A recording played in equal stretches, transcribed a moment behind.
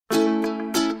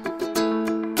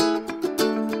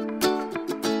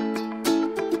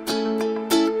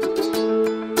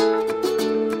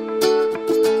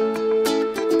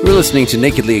You're listening to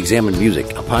Nakedly Examined Music,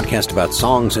 a podcast about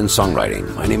songs and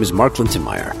songwriting. My name is Mark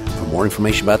Lintonmeyer. For more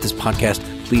information about this podcast,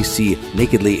 please see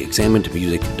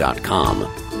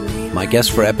nakedlyexaminedmusic.com. My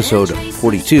guest for episode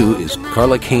 42 is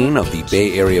Carla Kane of the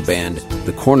Bay Area band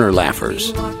The Corner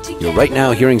Laughers. You're right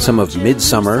now hearing some of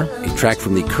Midsummer, a track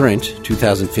from the current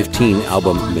 2015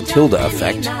 album Matilda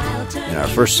Effect. And our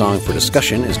first song for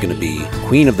discussion is going to be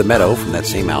Queen of the Meadow from that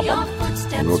same album.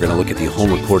 And we're going to look at the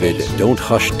home-recorded Don't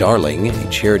Hush Darling, a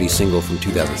charity single from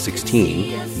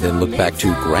 2016. Then look back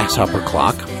to Grasshopper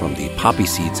Clock from the Poppy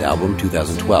Seeds album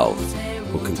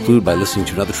 2012. We'll conclude by listening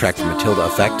to another track from Matilda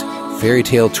Effect, Fairy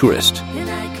Tale Tourist.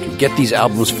 To get these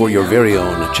albums for your very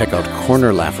own, check out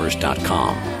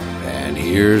cornerlaughers.com. And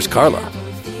here's Carla.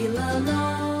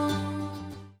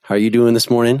 How are you doing this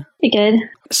morning? Pretty good.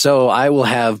 So I will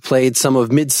have played some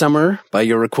of Midsummer by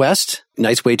your request.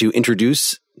 Nice way to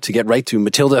get right to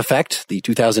Matilda Effect, the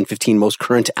 2015 most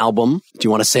current album. Do you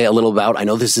want to say a little about, I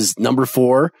know this is number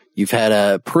 4. You've had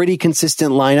a pretty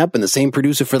consistent lineup and the same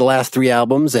producer for the last 3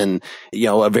 albums and,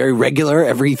 a very regular,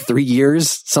 every 3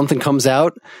 years, something comes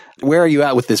out. Where are you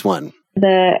at with this one?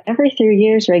 The every 3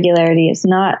 years regularity has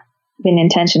not been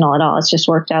intentional at all. It's just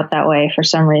worked out that way for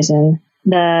some reason.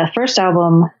 The first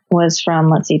album was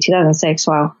from, 2006.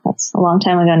 Wow, that's a long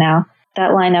time ago now.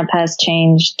 That lineup has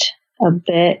changed a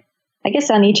bit. I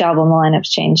guess on each album, the lineup's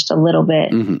changed a little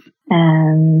bit. Mm-hmm.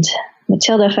 And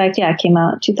Matilda Effect, came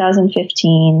out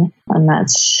 2015. And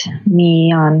that's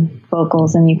me on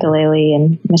vocals and ukulele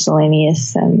and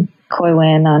miscellaneous, and Coy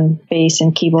Wynn on bass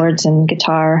and keyboards and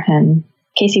guitar, and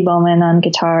Casey Bowman on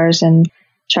guitars, and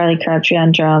Charlie Crabtree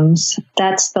on drums.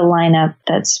 That's the lineup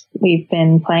we've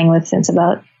been playing with since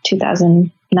about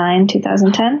 2009,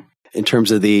 2010. In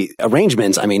terms of the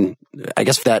arrangements, I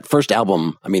guess for that first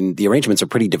album, the arrangements are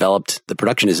pretty developed. The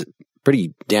production is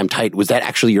pretty damn tight. Was that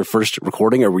actually your first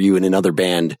recording, or were you in another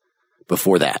band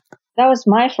before that? That was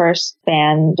my first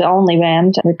band, the only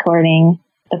band recording.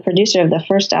 The producer of the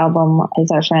first album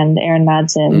is our friend Aaron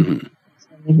Madsen. Mm-hmm.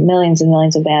 Millions and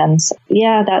millions of bands.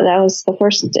 Yeah, that was the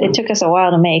first. It took us a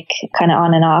while to make, kind of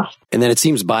on and off. And then it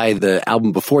seems by the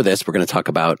album before this, we're going to talk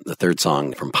about the third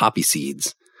song from Poppy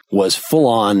Seeds, was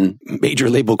full-on major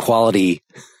label quality,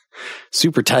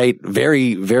 super tight,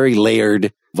 very, very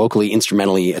layered, vocally,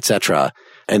 instrumentally, etc.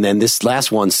 And then this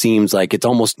last one seems like it's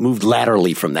almost moved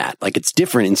laterally from that. Like it's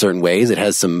different in certain ways. It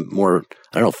has some more,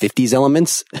 50s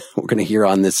elements we're going to hear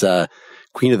on this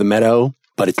Queen of the Meadow,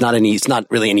 but it's not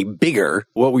really any bigger.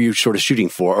 What were you sort of shooting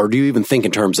for? Or do you even think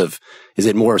in terms of, is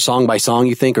it more song by song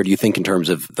you think, or do you think in terms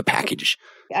of the package?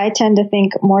 I tend to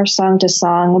think more song to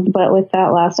song, but with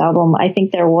that last album, I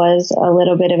think there was a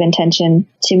little bit of intention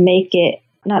to make it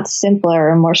not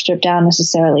simpler or more stripped down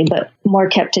necessarily, but more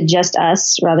kept to just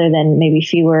us rather than maybe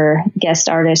fewer guest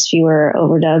artists, fewer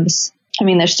overdubs.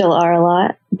 There still are a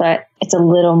lot, but it's a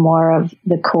little more of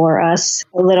the core us,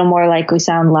 a little more like we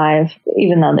sound live,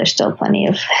 even though there's still plenty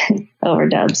of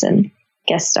overdubs and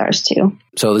guest stars too.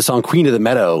 So the song Queen of the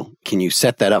Meadow, can you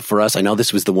set that up for us? I know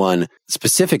this was the one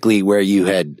specifically where you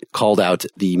had called out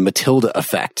the Matilda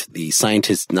Effect, the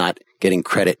scientists not getting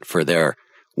credit for their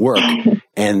work.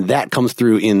 And that comes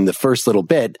through in the first little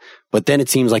bit, but then it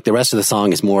seems like the rest of the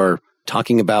song is more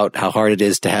talking about how hard it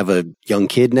is to have a young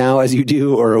kid now as you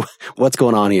do, or what's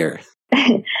going on here?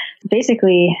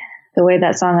 Basically, the way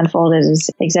that song unfolded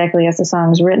is exactly as the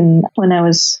song's written. When I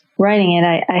was writing it,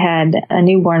 I had a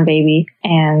newborn baby,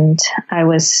 and I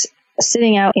was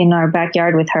sitting out in our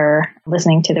backyard with her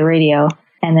listening to the radio,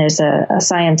 and there's a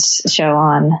science show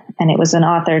on, and it was an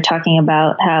author talking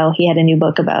about how he had a new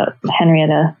book about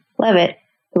Henrietta Leavitt,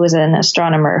 who was an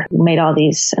astronomer who made all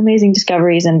these amazing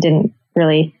discoveries and didn't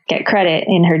really get credit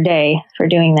in her day for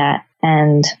doing that.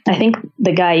 And I think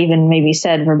the guy even maybe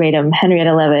said verbatim,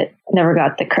 Henrietta Leavitt never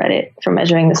got the credit for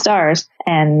measuring the stars.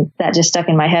 And that just stuck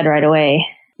in my head right away.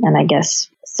 And I guess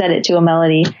set it to a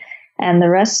melody. And the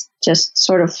rest just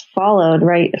sort of followed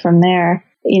right from there.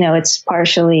 It's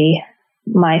partially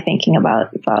my thinking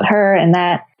about her and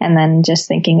that, and then just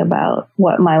thinking about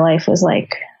what my life was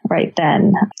like right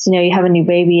then. So, you have a new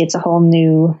baby. It's a whole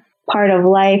new part of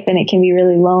life, and it can be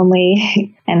really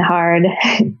lonely and hard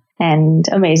and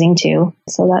amazing too.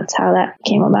 So that's how that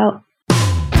came about.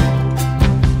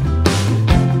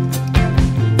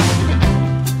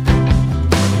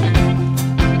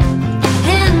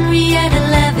 Henrietta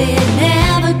Leavitt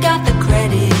never got the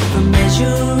credit for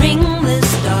measuring the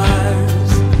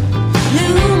stars.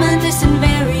 Luminous and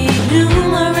very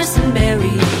numerous and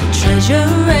buried treasure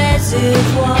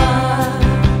reservoir.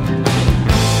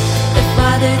 The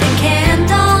farther the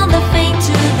candle, the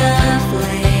fainter the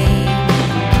flame.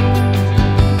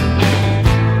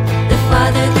 The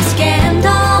farther the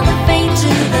scandal,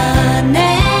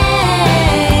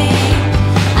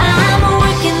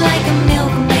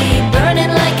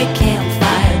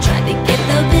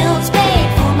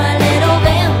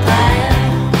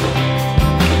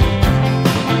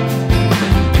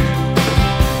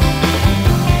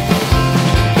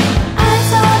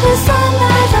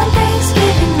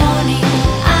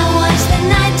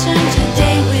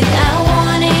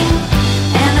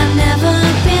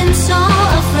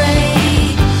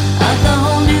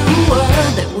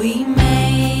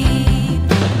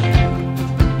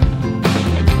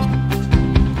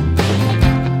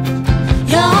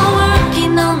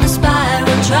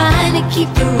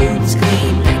 keep the rooms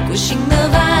clean, languishing the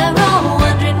viral,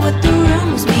 wondering what the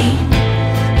rooms mean.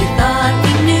 We thought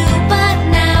we knew, but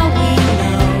now we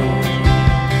know.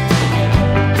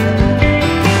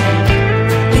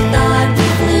 We thought we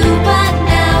flew, but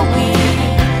now we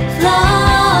flow.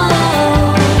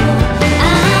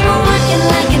 I'm working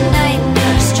like a night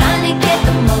nurse, trying to get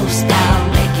the most out,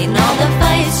 making all the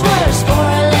fights worse for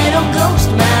a little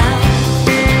ghost mouth.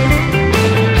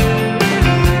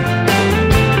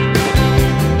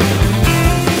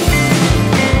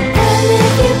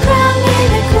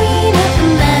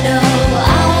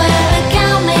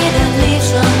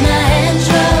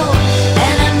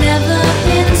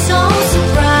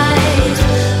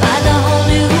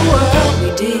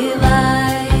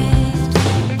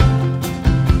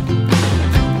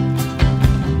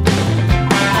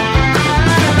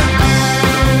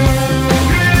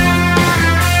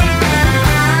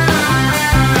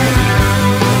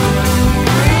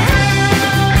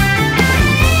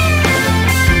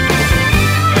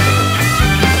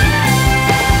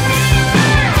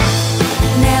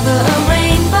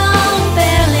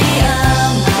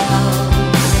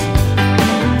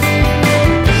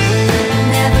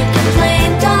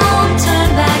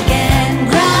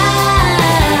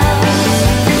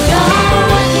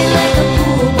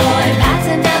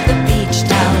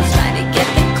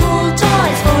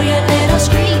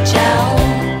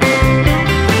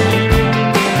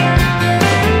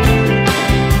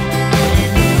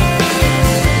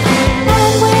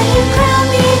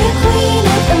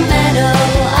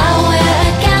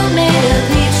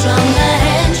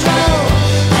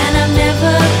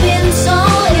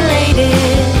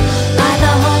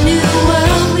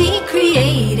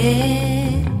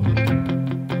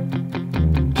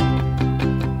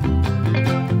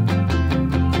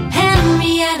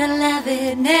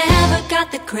 Never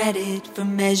got the credit for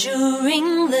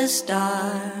measuring the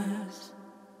stars.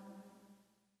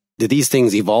 Do these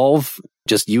things evolve?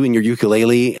 Just you and your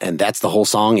ukulele, and that's the whole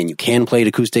song, and you can play it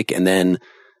acoustic, and then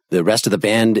the rest of the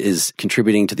band is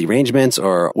contributing to the arrangements,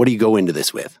 or what do you go into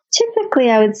this with? Typically,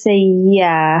 I would say,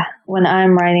 yeah. When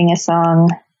I'm writing a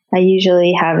song, I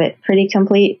usually have it pretty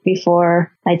complete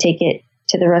before I take it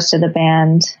to the rest of the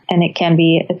band, and it can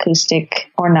be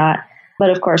acoustic or not.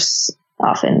 But of course,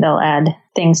 often they'll add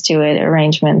things to it,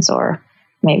 arrangements, or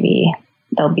maybe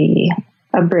there'll be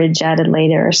a bridge added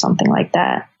later or something like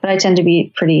that. But I tend to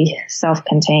be pretty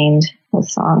self-contained with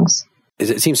songs.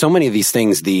 It seems so many of these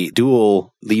things, the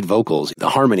dual lead vocals, the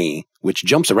harmony, which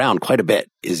jumps around quite a bit,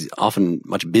 is often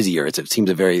much busier. It seems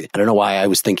a very, I don't know why I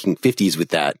was thinking 50s with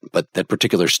that, but that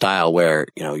particular style where,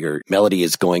 you know, your melody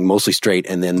is going mostly straight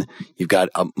and then you've got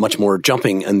a much more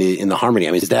jumping in the harmony.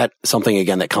 I mean, is that something,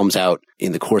 again, that comes out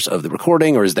in the course of the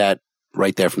recording, or is that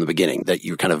right there from the beginning, that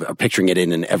you're kind of are picturing it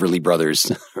in an Everly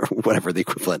Brothers or whatever the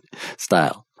equivalent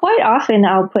style? Quite often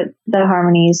I'll put the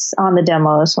harmonies on the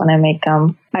demos when I make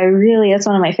them. That's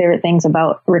one of my favorite things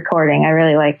about recording. I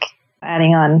really like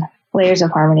adding on layers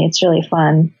of harmony. It's really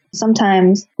fun.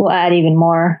 Sometimes we'll add even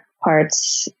more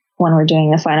parts when we're doing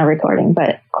the final recording,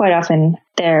 but quite often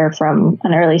they're from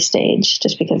an early stage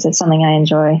just because it's something I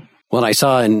enjoy. Well, I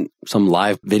saw in some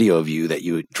live video of you that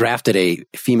you drafted a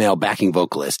female backing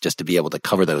vocalist just to be able to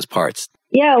cover those parts.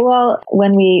 Yeah, well,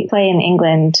 when we play in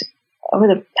England, over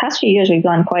the past few years, we've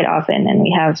gone quite often, and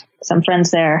we have some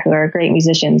friends there who are great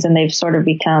musicians, and they've sort of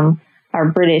become our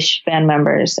British band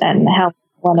members, and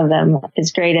one of them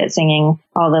is great at singing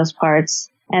all those parts.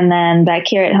 And then back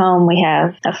here at home, we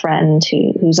have a friend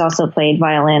who's also played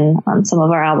violin on some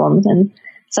of our albums, and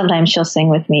sometimes she'll sing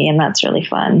with me, and that's really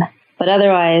fun. But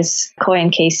otherwise, Coy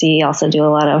and Casey also do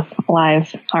a lot of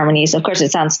live harmonies. Of course,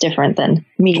 it sounds different than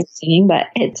me singing, but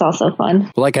it's also fun.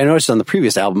 Well, like I noticed on the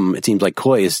previous album, it seems like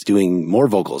Coy is doing more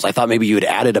vocals. I thought maybe you had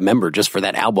added a member just for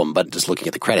that album, but just looking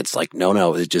at the credits, like,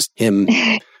 no, it's just him.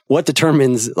 What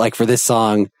determines, like for this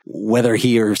song, whether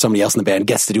he or somebody else in the band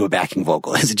gets to do a backing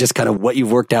vocal? Is it just kind of what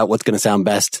you've worked out, what's going to sound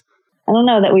best? I don't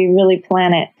know that we really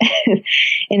plan it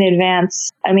in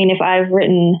advance. I mean, if I've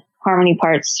written harmony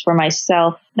parts for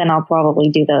myself, then I'll probably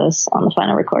do those on the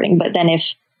final recording. But then if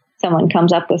someone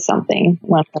comes up with something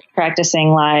when we're practicing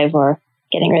live or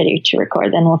getting ready to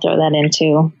record, then we'll throw that in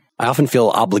too. I often feel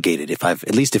obligated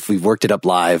if we've worked it up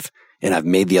live and I've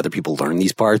made the other people learn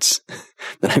these parts,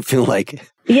 then I feel like,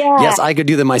 yes, I could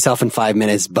do them myself in 5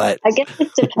 minutes, but I guess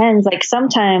it depends. Like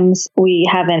sometimes we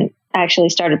haven't actually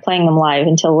started playing them live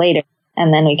until later,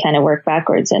 and then we kind of work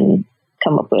backwards and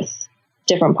come up with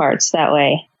different parts that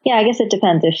way. Yeah, I guess it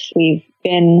depends. If we've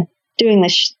been doing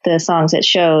the songs at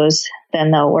shows,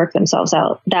 then they'll work themselves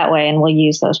out that way, and we'll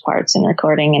use those parts in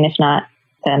recording. And if not,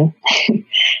 then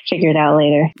figure it out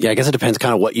later. Yeah, I guess it depends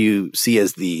kind of what you see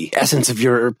as the essence of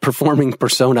your performing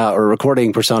persona or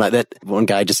recording persona. That one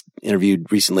guy just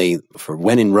interviewed recently for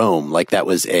When in Rome, like that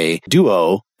was a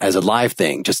duo as a live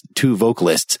thing, just two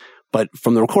vocalists. But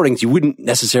from the recordings, you wouldn't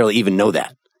necessarily even know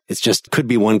that. It's just could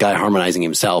be one guy harmonizing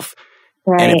himself.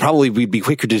 Right. And it probably would be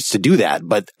quicker just to do that.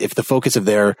 But if the focus of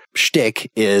their shtick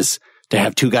is to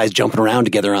have two guys jumping around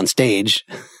together on stage,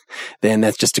 then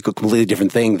that's just a completely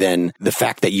different thing than the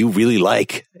fact that you really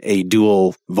like a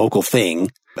dual vocal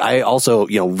thing. I also,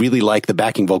 really like the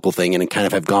backing vocal thing and kind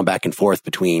of have gone back and forth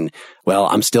between, well,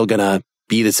 I'm still going to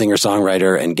be the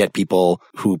singer-songwriter and get people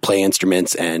who play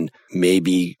instruments and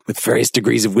maybe with various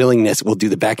degrees of willingness will do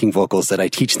the backing vocals that I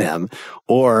teach them.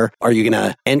 Or are you going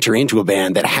to enter into a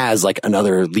band that has like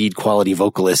another lead quality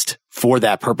vocalist for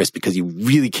that purpose because you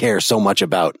really care so much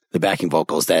about the backing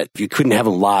vocals that if you couldn't have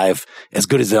them live as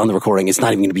good as on the recording, it's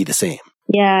not even going to be the same.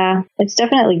 Yeah, it's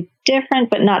definitely different,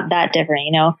 but not that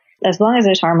different, As long as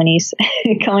there's harmonies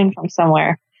coming from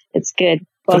somewhere, it's good.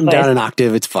 Put them down an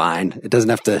octave, it's fine. It doesn't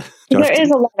have to... There is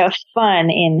a lot of fun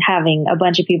in having a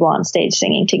bunch of people on stage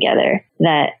singing together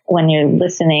that when you're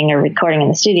listening or recording in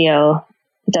the studio,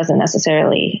 it doesn't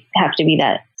necessarily have to be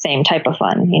that same type of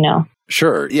fun,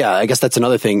 Sure. Yeah. I guess that's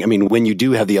another thing. I mean, when you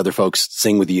do have the other folks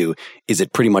sing with you, is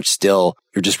it pretty much still,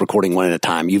 you're just recording one at a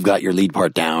time? You've got your lead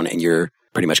part down and you're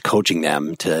pretty much coaching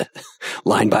them to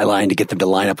line by line to get them to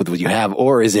line up with what you have?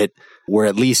 Or is it where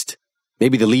at least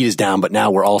maybe the lead is down, but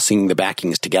now we're all singing the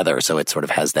backings together. So it sort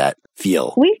of has that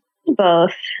feel. We do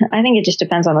both. I think it just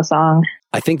depends on the song.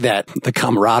 I think that the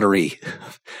camaraderie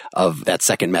of that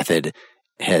second method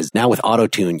has now with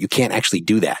auto-tune, you can't actually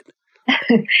do that.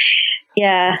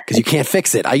 Yeah. Because you can't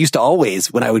fix it. I used to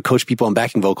always, when I would coach people on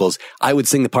backing vocals, I would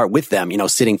sing the part with them,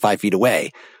 sitting 5 feet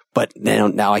away. But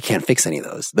now I can't fix any of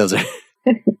those. Those are...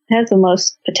 It has the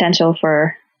most potential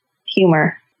for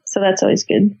humor. So that's always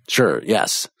good. Sure.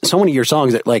 Yes. So many of your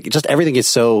songs that just everything is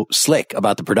so slick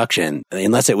about the production,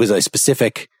 unless it was a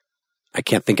specific, I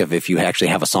can't think of if you actually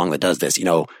have a song that does this,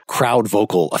 crowd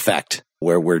vocal effect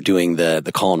where we're doing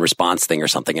the call and response thing or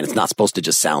something. And it's not supposed to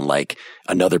just sound like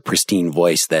another pristine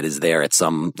voice that is there at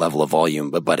some level of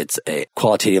volume, but it's a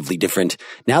qualitatively different.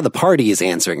 Now the party is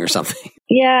answering or something.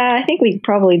 Yeah, I think we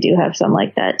probably do have some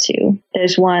like that too.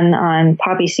 There's one on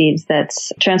Poppy Seeds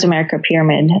that's Transamerica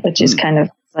Pyramid, which is kind of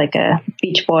like a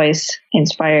Beach Boys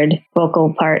inspired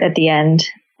vocal part at the end.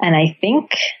 And I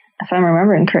think, if I'm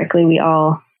remembering correctly, we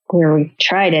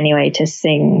tried anyway to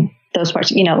sing those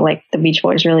parts, like the Beach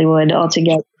Boys really would all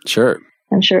together. Sure.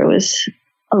 I'm sure it was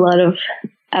a lot of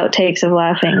outtakes of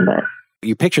laughing, but.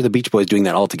 You picture the Beach Boys doing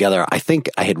that all together. I think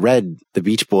I had read the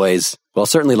Beach Boys, well,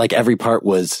 certainly every part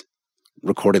was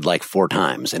recorded 4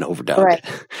 times and overdubbed.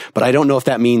 Right. But I don't know if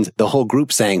that means the whole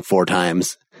group sang 4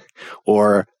 times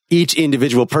or each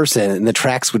individual person and the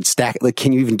tracks would stack.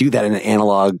 Can you even do that in an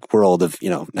analog world of,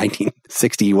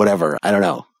 1960, whatever? I don't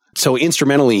know. So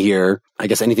instrumentally here, I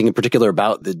guess anything in particular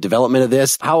about the development of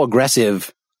this, how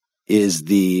aggressive is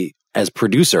as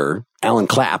producer, Alan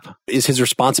Clapp, is his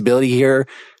responsibility here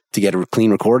to get a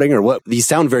clean recording or what? These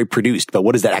sound very produced, but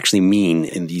what does that actually mean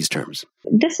in these terms?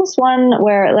 This is one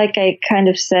where, like I kind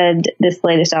of said, this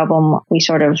latest album, we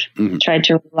sort of tried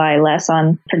to rely less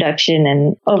on production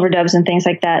and overdubs and things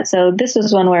like that. So this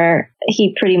was one where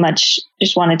he pretty much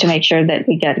just wanted to make sure that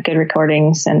we got good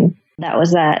recordings, and that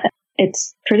was that.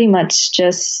 It's pretty much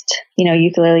just,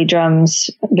 ukulele, drums,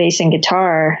 bass, and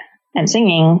guitar and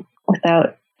singing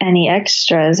without any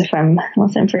extras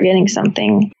unless I'm forgetting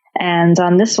something. And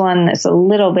on this one, it's a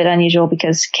little bit unusual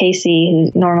because Casey,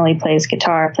 who normally plays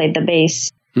guitar, played the bass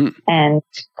and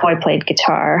Coy played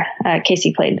guitar.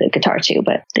 Casey played the guitar too,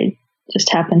 but they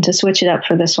just happened to switch it up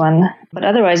for this one. But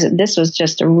otherwise, this was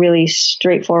just a really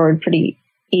straightforward, pretty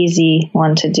easy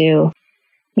one to do.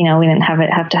 We didn't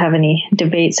have to have any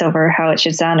debates over how it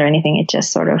should sound or anything. It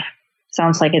just sort of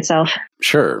sounds like itself.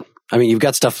 Sure. I mean, you've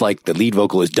got stuff like the lead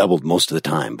vocal is doubled most of the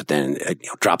time, but then it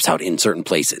drops out in certain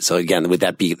places. So again, would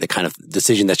that be the kind of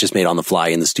decision that's just made on the fly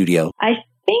in the studio? I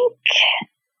think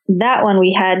that one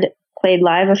we had played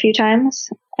live a few times,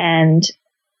 and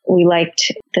we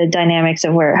liked the dynamics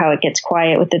of how it gets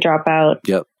quiet with the dropout.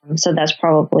 Yep. So that's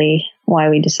probably why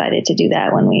we decided to do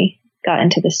that when we got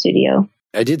into the studio.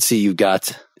 I did see you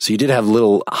did have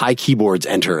little high keyboards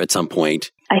enter at some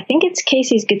point. I think it's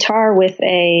Casey's guitar with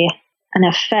an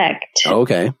effect. Oh,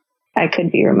 okay. I could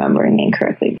be remembering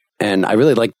incorrectly. And I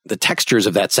really like the textures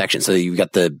of that section. So you've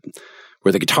got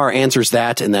where the guitar answers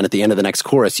that, and then at the end of the next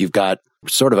chorus, you've got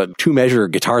sort of a 2-measure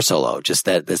guitar solo, just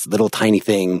this little tiny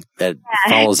thing that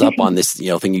follows up on this,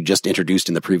 thing you just introduced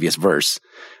in the previous verse.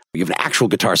 You have an actual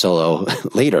guitar solo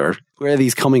later. Where are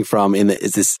these coming from?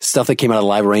 Is this stuff that came out of the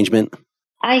live arrangement?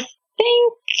 I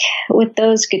think with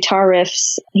those guitar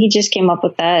riffs, he just came up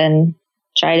with that and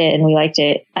tried it and we liked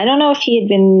it. I don't know if he had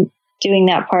been doing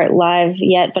that part live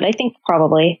yet, but I think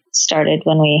probably started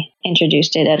when we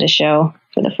introduced it at a show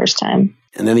for the first time.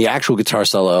 And then the actual guitar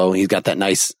solo, he's got that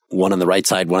nice one on the right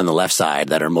side, one on the left side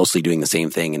that are mostly doing the same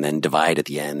thing and then divide at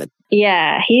the end.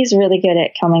 Yeah, he's really good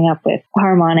at coming up with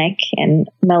harmonic and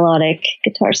melodic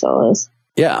guitar solos.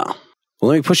 Yeah. Well,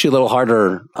 let me push you a little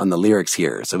harder on the lyrics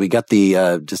here. So we got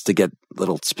just to get a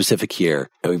little specific here,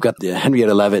 we've got the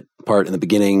Henrietta Leavitt part in the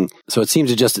beginning. So it seems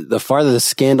to just, the farther the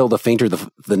scandal, the fainter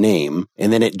the name.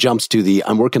 And then it jumps to the,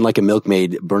 I'm working like a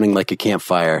milkmaid, burning like a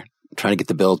campfire, trying to get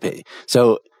the bill paid.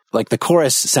 So like the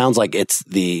chorus sounds like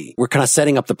we're kind of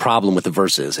setting up the problem with the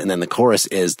verses. And then the chorus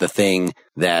is the thing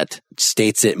that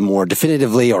states it more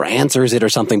definitively or answers it or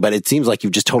something. But it seems like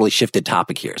you've just totally shifted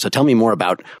topic here. So tell me more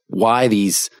about why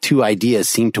these two ideas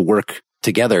seem to work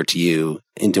together to you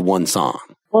into one song.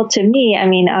 Well, to me, I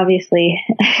mean, obviously,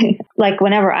 like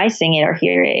whenever I sing it or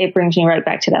hear it, it brings me right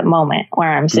back to that moment where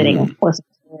I'm sitting listening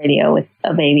to the radio with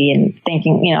a baby and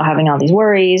thinking, having all these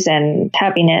worries and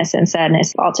happiness and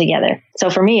sadness all together. So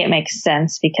for me, it makes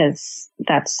sense because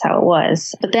that's how it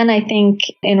was. But then I think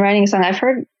in writing a song, I've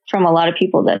heard from a lot of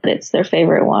people that it's their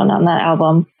favorite one on that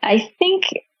album. I think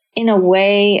in a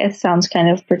way, it sounds kind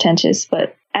of pretentious,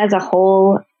 but as a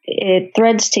whole, it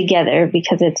threads together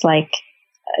because it's like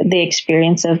the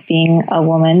experience of being a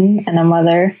woman and a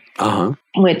mother,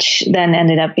 which then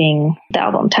ended up being the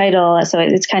album title. So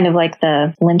it's kind of like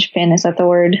the linchpin, is that the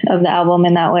word, of the album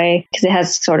in that way, because it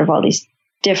has sort of all these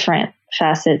different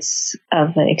facets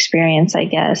of the experience, I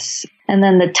guess. And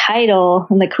then the title,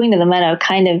 The Queen of the Meadow,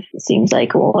 kind of seems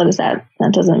like, well, what is that?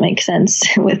 That doesn't make sense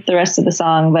with the rest of the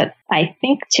song. But I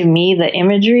think to me, the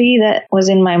imagery that was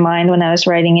in my mind when I was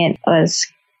writing it was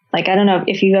like, I don't know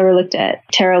if you've ever looked at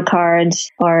tarot cards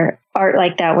or art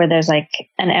like that, where there's like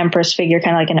an empress figure,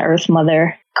 kind of like an earth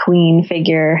mother queen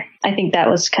figure. I think that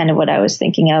was kind of what I was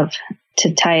thinking of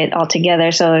to tie it all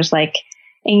together. So there's like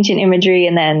ancient imagery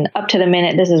and then up to the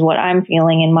minute, this is what I'm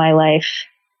feeling in my life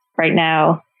right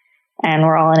now. And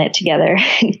we're all in it together,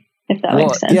 if that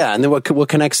makes sense. Yeah. And then what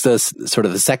connects the sort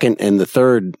of the second and the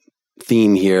third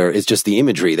theme here is just the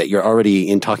imagery that you're already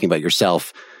in talking about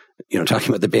yourself. Talking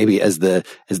about the baby as the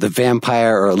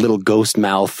vampire or a little ghost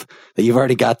mouth, that you've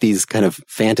already got these kind of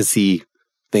fantasy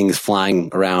things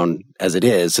flying around as it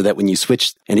is, so that when you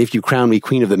switch, and if you crown me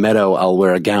queen of the meadow, I'll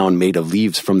wear a gown made of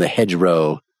leaves from the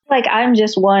hedgerow. Like I'm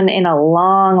just one in a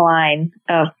long line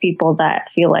of people that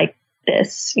feel like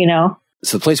this,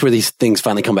 So the place where these things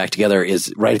finally come back together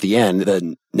is right at the end.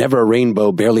 The never a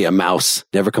rainbow, barely a mouse,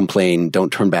 never complain,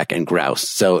 don't turn back and grouse.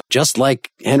 So just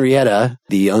like Henrietta,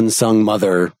 the unsung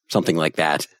mother, something like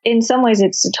that. In some ways,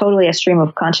 it's totally a stream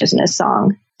of consciousness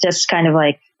song. Just kind of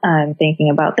like, I'm thinking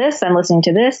about this, I'm listening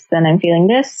to this, then I'm feeling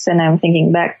this, and I'm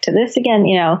thinking back to this again,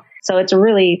 So it's a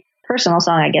really personal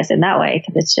song, I guess, in that way,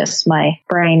 because it's just my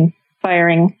brain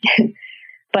firing.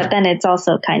 But then it's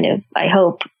also kind of, I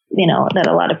hope, that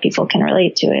a lot of people can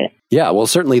relate to it. Yeah, well,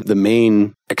 certainly the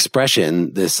main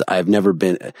expression, I've never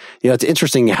been, it's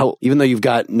interesting how, even though you've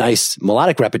got nice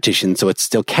melodic repetition, so it's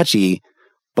still catchy,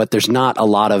 but there's not a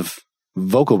lot of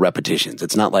vocal repetitions.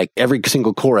 It's not like every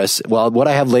single chorus. Well, what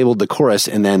I have labeled the chorus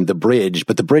and then the bridge,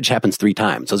 but the bridge happens 3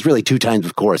 times. So it's really 2 times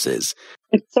of choruses.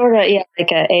 It's sort of,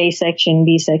 like a section,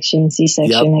 B section, C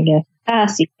section, I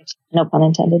guess. C section, no pun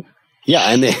intended. Yeah,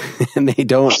 and they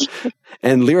don't,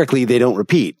 and lyrically they don't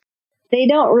repeat. They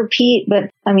don't repeat, but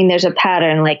I mean, there's a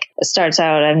pattern. Like it starts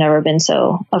out, I've never been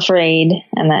so afraid,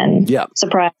 and then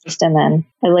surprised, and then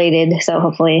elated. So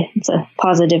hopefully it's a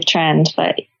positive trend.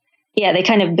 But yeah, they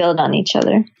kind of build on each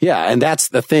other. Yeah, and that's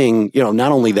the thing.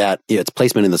 Not only that, it's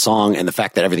placement in the song, and the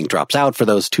fact that everything drops out for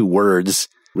those 2 words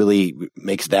really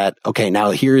makes that, okay,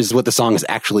 now here's what the song is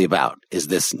actually about, is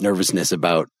this nervousness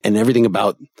about, and everything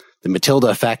about the Matilda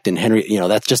effect and Henry,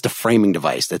 that's just a framing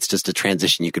device. That's just a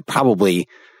transition. You could probably,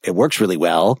 it works really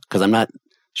well, because I'm not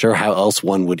sure how else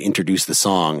one would introduce the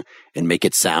song and make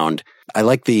it sound. I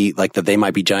like the They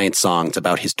Might Be Giants songs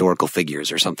about historical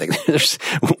figures or something.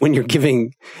 When you're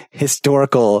giving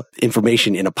historical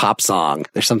information in a pop song,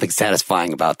 there's something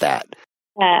satisfying about that.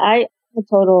 I'm a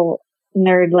total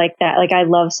nerd like that. Like I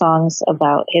love songs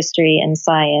about history and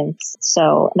science.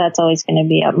 So that's always going to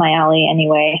be up my alley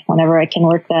anyway, whenever I can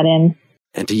work that in.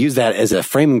 And to use that as a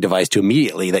framing device to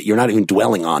immediately that you're not even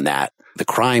dwelling on that. The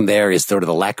crime there is sort of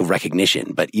the lack of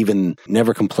recognition, but even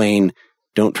never complain,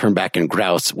 don't turn back and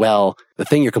grouse. Well, the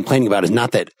thing you're complaining about is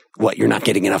not that you're not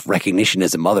getting enough recognition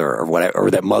as a mother or whatever,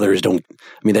 or that mothers don't. I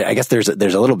mean, I guess there's a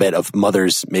little bit of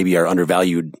mothers maybe are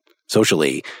undervalued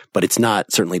socially, but it's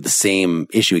not certainly the same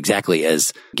issue exactly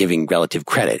as giving relative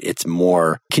credit. It's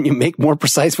more, can you make more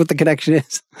precise what the connection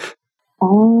is?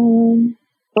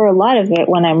 For a lot of it,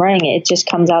 when I'm writing it, it just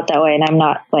comes out that way, and I'm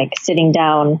not like sitting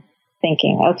down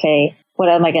thinking, okay, what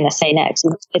am I going to say next?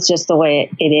 It's just the way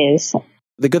it is.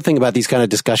 The good thing about these kind of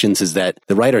discussions is that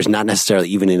the writer is not necessarily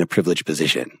even in a privileged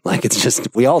position. Like, it's just,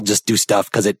 we all just do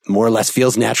stuff because it more or less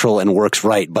feels natural and works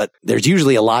right, but there's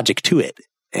usually a logic to it,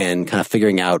 and kind of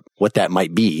figuring out what that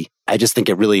might be. I just think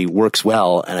it really works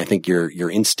well. And I think your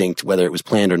instinct, whether it was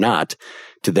planned or not,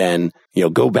 to then,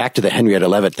 go back to the Henrietta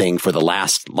Leavitt thing for the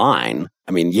last line.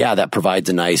 I mean, yeah, that provides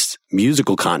a nice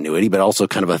musical continuity, but also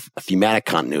kind of a thematic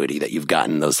continuity that you've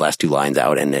gotten those last two lines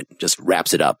out, and it just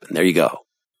wraps it up. And there you go.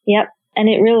 Yep. And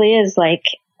it really is like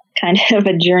kind of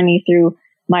a journey through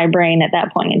my brain at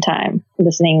that point in time,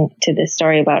 listening to this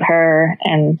story about her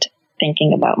and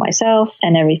thinking about myself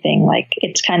and everything. Like,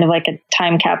 it's kind of like a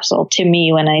time capsule to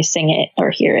me when I sing it or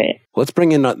hear it. Let's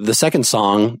bring in the second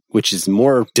song, which is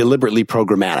more deliberately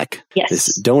programmatic. Yes.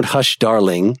 This Don't Hush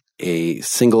Darling, a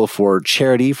single for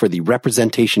charity for the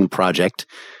Representation Project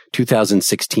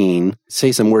 2016.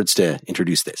 Say some words to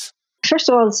introduce this. First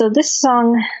of all, so this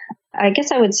song, I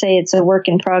guess I would say it's a work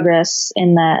in progress,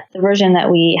 in that the version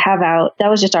that we have out, that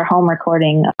was just our home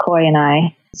recording, Coy and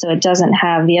I. So it doesn't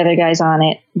have the other guys on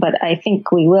it, but I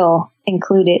think we will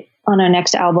include it on our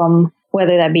next album,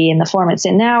 whether that be in the form it's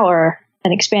in now or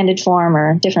an expanded form or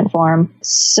a different form.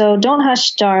 So Don't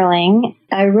Hush Darling,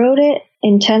 I wrote it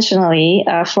intentionally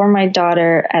for my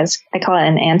daughter as, I call it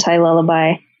an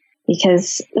anti-lullaby,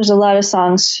 because there's a lot of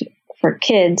songs for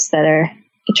kids that are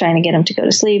trying to get them to go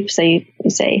to sleep. So you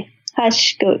say,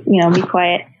 hush, go, be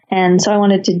quiet. And so I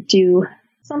wanted to do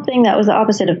something that was the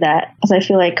opposite of that, because I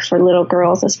feel like for little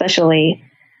girls especially,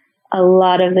 a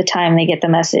lot of the time they get the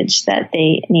message that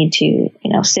they need to,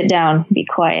 sit down, be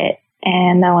quiet.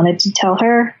 And I wanted to tell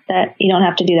her that you don't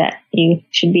have to do that. You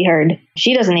should be heard.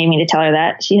 She doesn't need me to tell her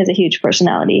that. She has a huge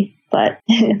personality, but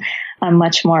I'm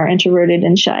much more introverted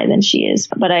and shy than she is.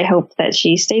 But I hope that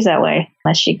she stays that way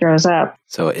as she grows up.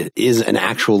 So it is an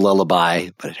actual lullaby,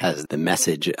 but it has the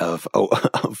message of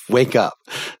wake up.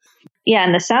 Yeah,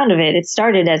 and the sound of it, it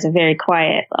started as a very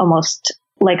quiet, almost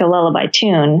like a lullaby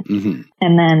tune. Mm-hmm.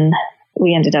 And then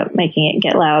we ended up making it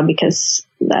get loud because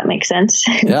that makes sense.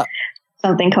 Yeah.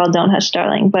 Something called Don't Hush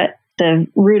Darling. But the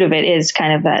root of it is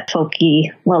kind of that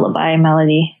folky lullaby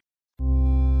melody.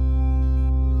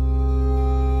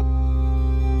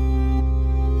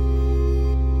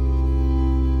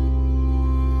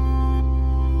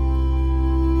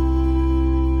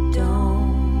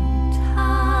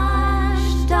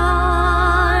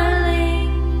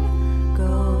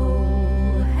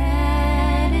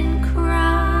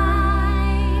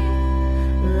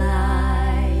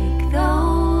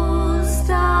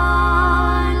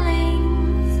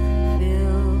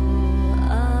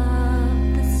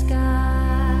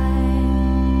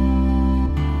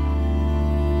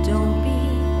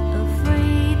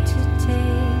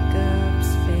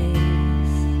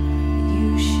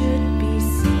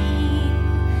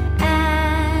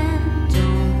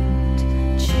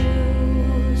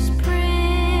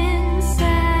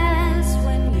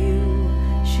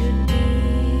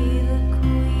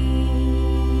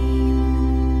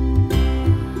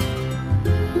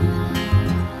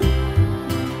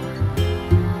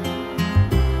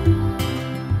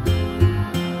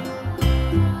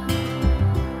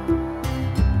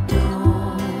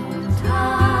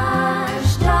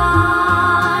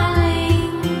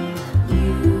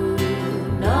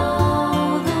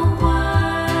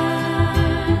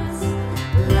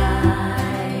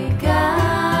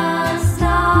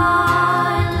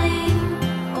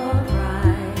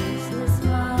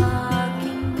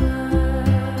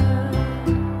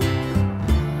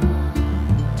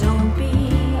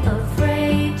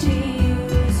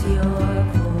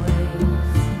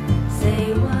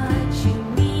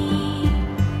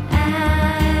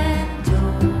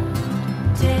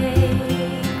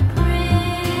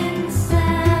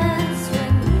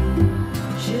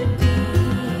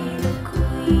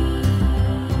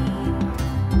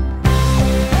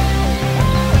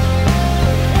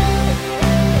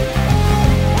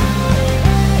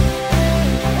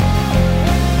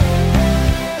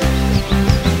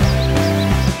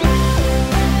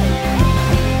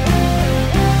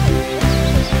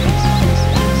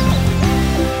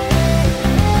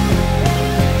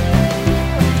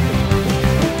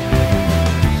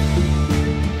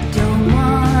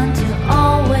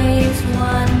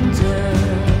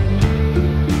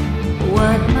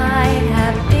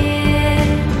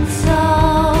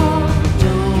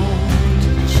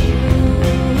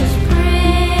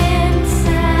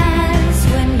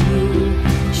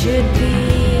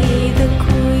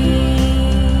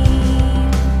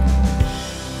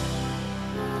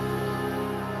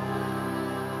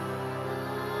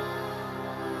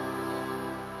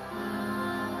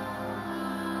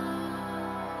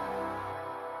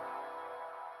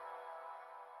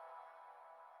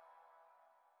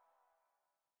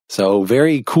 So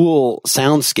very cool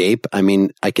soundscape. I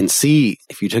mean, I can see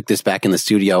if you took this back in the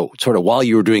studio sort of while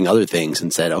you were doing other things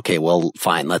and said, okay, well,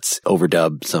 fine, let's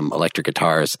overdub some electric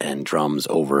guitars and drums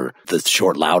over the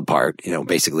short loud part,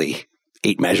 basically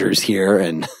 8 measures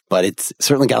here. But it's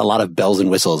certainly got a lot of bells and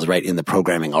whistles right in the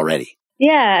programming already.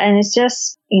 Yeah. And it's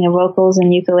just, vocals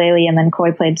and ukulele, and then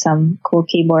Coy played some cool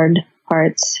keyboard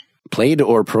parts. Played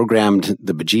or programmed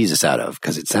the bejesus out of?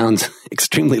 Because it sounds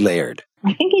extremely layered.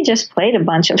 I think he just played a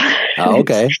bunch of it. Oh,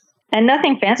 okay. And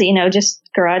nothing fancy, just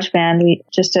GarageBand,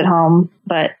 just at home,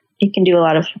 but you can do a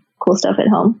lot of cool stuff at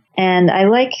home. And I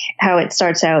like how it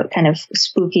starts out kind of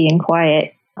spooky and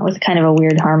quiet with kind of a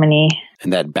weird harmony.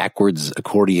 And that backwards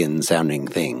accordion sounding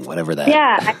thing, whatever that.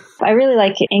 Yeah, I really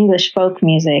like English folk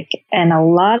music. And a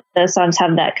lot of the songs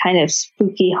have that kind of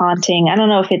spooky, haunting. I don't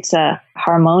know if it's a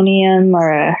harmonium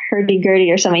or a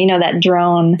hurdy-gurdy or something, that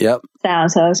drone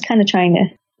sound. So I was kind of trying to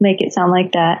make it sound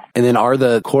like that. And then are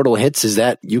the chordal hits, is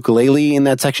that ukulele in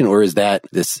that section, or is that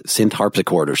this synth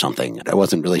harpsichord or something? I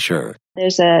wasn't really sure.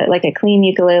 There's a clean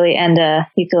ukulele and a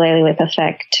ukulele with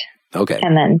effect. Okay.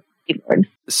 And then keyboard.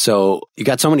 So you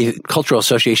got so many cultural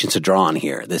associations to draw on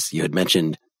here. This you had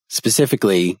mentioned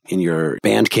specifically in your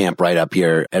band camp right up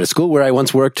here at a school where I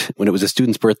once worked. When it was a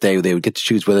student's birthday, they would get to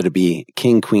choose whether to be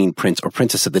king, queen, prince, or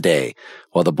princess of the day.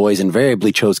 While the boys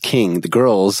invariably chose king, the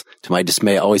girls, to my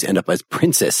dismay, always end up as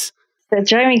princess. That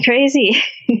drive me crazy.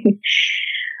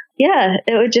 Yeah,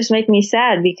 it would just make me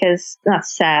sad because, not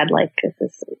sad like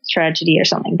it's a tragedy or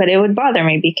something, but it would bother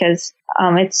me because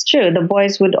it's true. The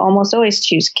boys would almost always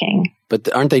choose king.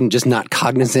 But aren't they just not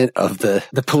cognizant of the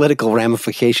political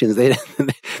ramifications? They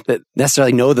that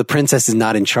necessarily know the princess is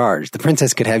not in charge. The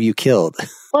princess could have you killed.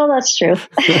 Well, that's true.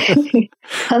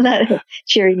 On that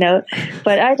cheery note.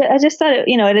 But I just thought,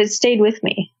 it had stayed with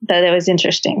me, that it was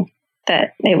interesting,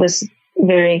 that it was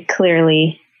very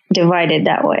clearly divided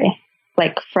that way.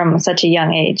 Like from such a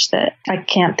young age that I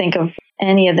can't think of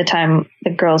any of the time the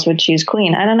girls would choose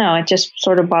queen. I don't know. It just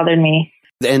sort of bothered me.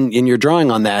 And you're drawing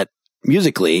on that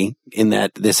musically in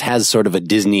that this has sort of a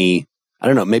Disney, I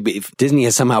don't know, maybe if Disney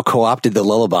has somehow co-opted the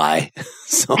lullaby,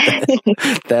 so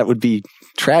that would be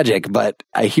tragic. But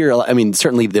I hear,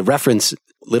 certainly the reference,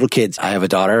 little kids. I have a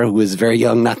daughter who was very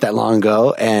young not that long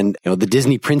ago. And, the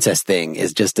Disney princess thing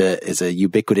is just is a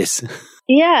ubiquitous.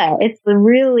 Yeah, it's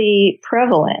really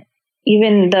prevalent.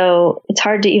 Even though it's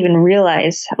hard to even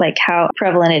realize how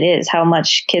prevalent it is, how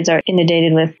much kids are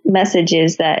inundated with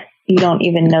messages that you don't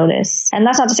even notice. And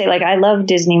that's not to say I love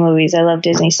Disney movies. I love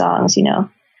Disney songs,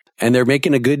 And they're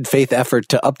making a good faith effort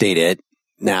to update it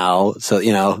now. So,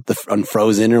 on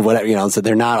Frozen or whatever, so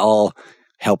they're not all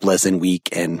helpless and weak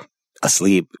and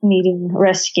asleep. Needing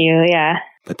rescue, yeah.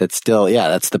 But that's still,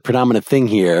 that's the predominant thing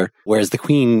here. Whereas the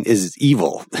queen is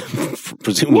evil,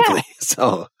 presumably. Yeah.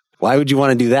 So why would you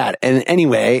want to do that? And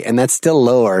anyway, and that's still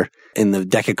lower in the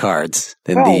deck of cards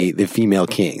than the female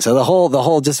king. So the whole,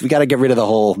 we got to get rid of the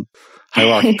whole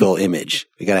hierarchical image.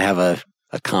 We got to have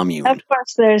a commune. Of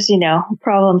course, there's,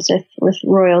 problems with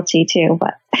royalty too,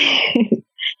 but,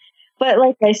 but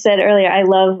like I said earlier, I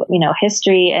love,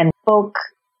 history and folk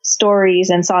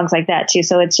stories and songs like that too.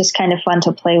 So it's just kind of fun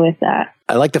to play with that.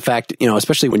 I like the fact,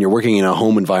 especially when you're working in a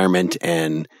home environment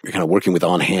and you're kind of working with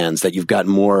on hands, that you've got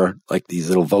more like these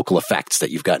little vocal effects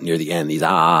that you've got near the end, these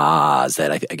ahs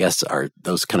that I guess are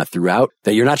those kind of throughout,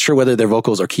 that you're not sure whether they're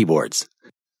vocals or keyboards.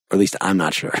 Or at least I'm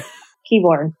not sure.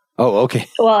 Keyboard. Oh, okay.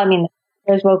 Well,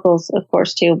 there's vocals, of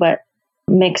course, too, but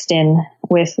mixed in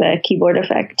with the keyboard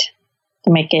effect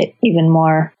to make it even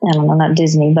more, I don't know, not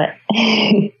Disney, but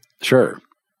sure.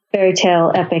 Fairy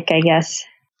tale epic, I guess.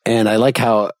 And I like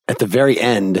how at the very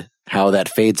end, how that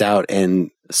fades out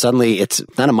and suddenly it's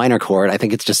not a minor chord. I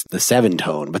think it's just the 7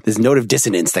 tone, but this note of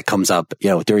dissonance that comes up,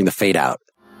 during the fade out.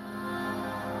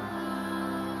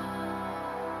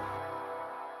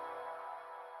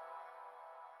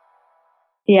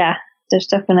 Yeah, there's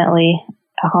definitely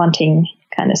a haunting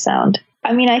kind of sound.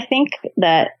 I think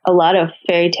that a lot of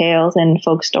fairy tales and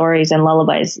folk stories and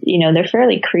lullabies, they're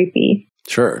fairly creepy.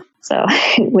 Sure. So,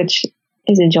 which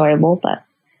is enjoyable, but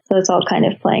so it's all kind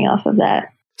of playing off of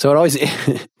that. So it always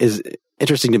is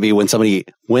interesting to me when somebody,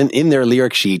 when in their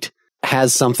lyric sheet,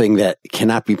 has something that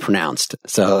cannot be pronounced.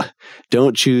 So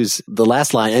don't choose the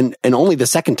last line, and only the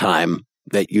second time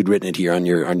that you'd written it here on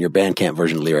your Bandcamp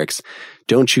version of lyrics.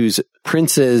 Don't choose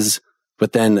princes,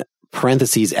 but then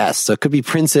parentheses S. So it could be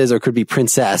princes or it could be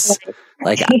princess.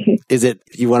 Is it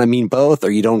you want to mean both, or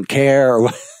you don't care,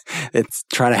 or it's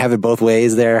trying to have it both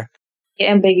ways there?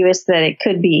 Ambiguous that it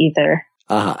could be either.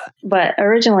 Uh-huh. But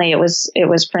originally it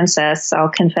was princess, I'll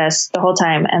confess, the whole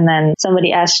time. And then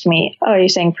somebody asked me, "Oh, are you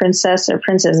saying princess or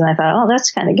princess?" And I thought, "Oh,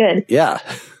 that's kind of good." Yeah.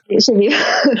 It should be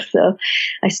both. So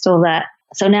I stole that.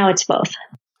 So now it's both.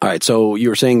 All right. So you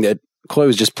were saying that Coy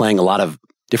was just playing a lot of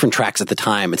different tracks at the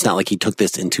time. It's not like he took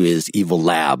this into his evil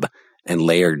lab and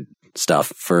layered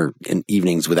stuff for in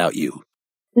evenings without you.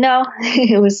 No,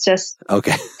 it was just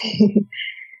Okay.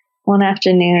 one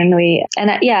afternoon.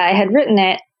 I had written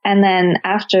it. And then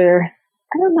after,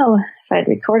 I don't know if I'd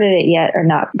recorded it yet or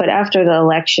not, but after the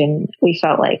election, we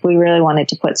felt like we really wanted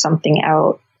to put something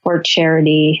out for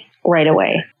charity right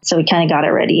away. So we kind of got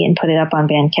it ready and put it up on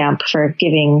Bandcamp for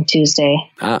Giving Tuesday.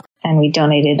 And we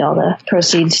donated all the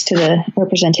proceeds to the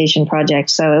Representation Project.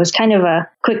 So it was kind of a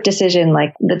quick decision,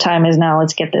 like the time is now,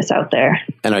 let's get this out there.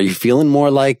 And are you feeling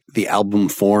more like the album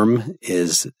form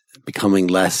is becoming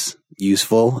less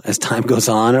useful as time goes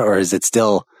on? Or is it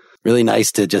still really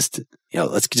nice to just,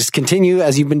 let's just continue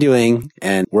as you've been doing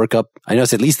and work up? I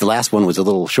noticed at least the last one was a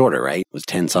little shorter, right? It was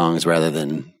 10 songs rather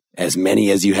than as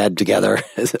many as you had together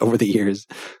over the years.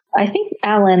 I think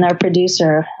Alan, our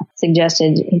producer,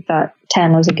 suggested he thought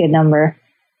 10 was a good number.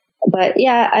 But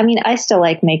yeah, I mean, I still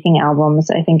like making albums.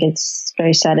 I think it's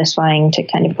very satisfying to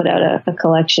kind of put out a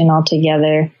collection all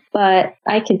together. But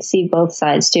I could see both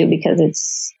sides too, because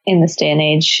it's in this day and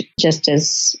age just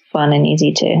as fun and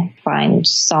easy to find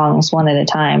songs one at a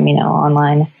time,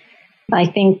 online. I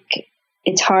think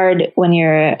it's hard when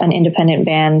you're an independent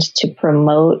band to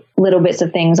promote little bits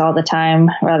of things all the time,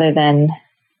 rather than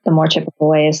the more typical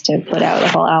way is to put out a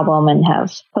whole album and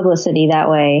have publicity that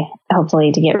way,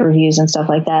 hopefully to get reviews and stuff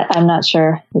like that. I'm not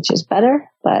sure which is better,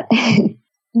 but I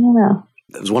don't know.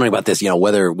 I was wondering about this,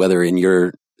 whether in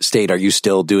your state, are you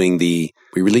still doing we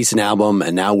release an album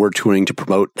and now we're touring to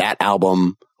promote that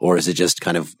album? Or is it just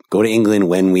kind of go to England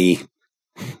when we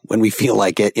feel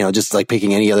like it, just like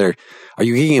picking any other? Are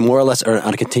you gigging more or less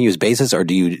on a continuous basis, or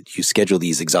do you schedule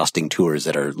these exhausting tours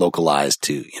that are localized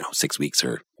to, 6 weeks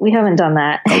or? We haven't done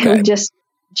that. Okay. We just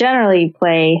generally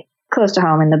play close to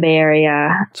home in the Bay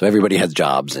Area. So everybody has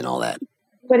jobs and all that.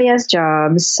 Everybody has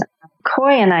jobs.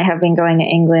 Coy and I have been going to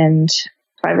England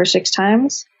 5 or 6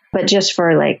 times, but just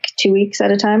for like 2 weeks at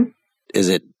a time. Is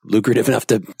it lucrative enough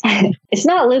to? It's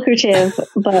not lucrative,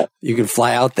 but you can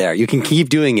fly out there. You can keep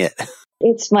doing it.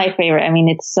 It's my favorite. I mean,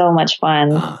 it's so much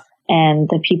fun. And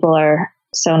the people are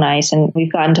so nice. And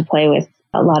we've gotten to play with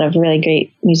a lot of really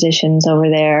great musicians over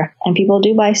there. And people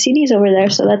do buy CDs over there.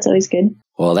 So that's always good.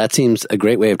 Well, that seems a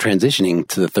great way of transitioning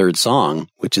to the third song,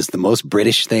 which is the most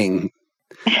British thing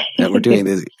that we're doing.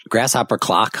 This Grasshopper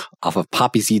Clock off of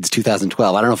Poppy Seeds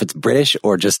 2012. I don't know if it's British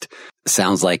or just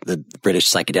sounds like the British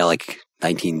psychedelic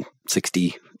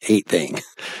 1968 thing,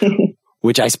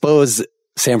 which I suppose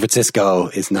San Francisco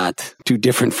is not too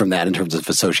different from that in terms of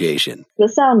association. The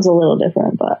sound's a little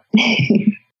different, but.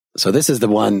 So this is the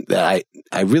one that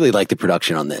I really like the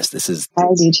production on this. This is I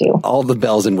do too. All the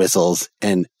bells and whistles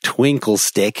and twinkle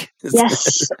stick.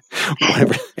 Yes.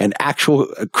 Whatever. And actual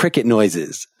cricket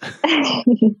noises.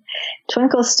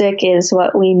 Twinkle stick is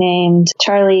what we named.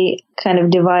 Charlie kind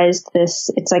of devised this.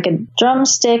 It's like a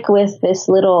drumstick with this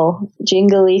little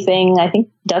jingly thing, I think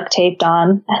duct taped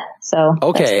on. So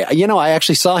okay. I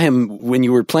actually saw him when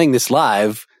you were playing this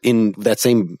live in that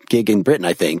same gig in Britain,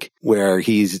 I think, where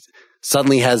he's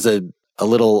suddenly has a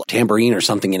little tambourine or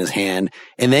something in his hand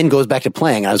and then goes back to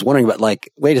playing. I was wondering about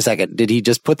wait a second, did he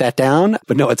just put that down?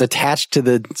 But no, it's attached to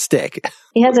the stick.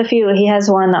 He has a few. He has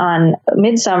one on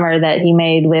Midsummer that he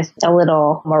made with a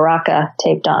little maraca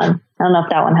taped on. I don't know if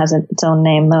that one has its own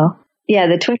name though. Yeah,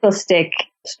 the twinkle stick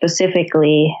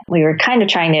specifically, we were kind of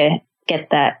trying to get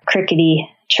that crickety,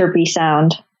 chirpy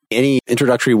sound. Any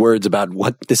introductory words about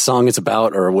what this song is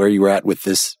about or where you were at with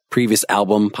this previous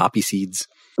album, Poppy Seeds?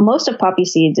 Most of Poppy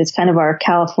Seeds is kind of our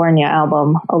California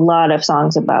album. A lot of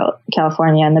songs about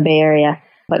California and the Bay Area.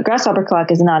 But Grasshopper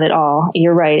Clock is not at all.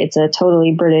 You're right. It's a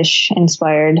totally British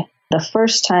inspired. The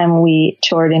first time we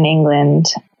toured in England,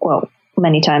 well,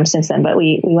 many times since then, but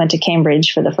we went to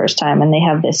Cambridge for the first time, and they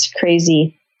have this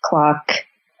crazy clock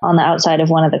on the outside of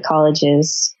one of the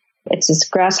colleges. It's this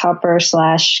grasshopper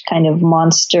 / kind of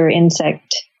monster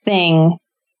insect thing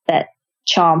that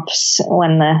chomps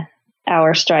when the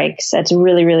hour strikes. That's a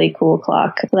really, really cool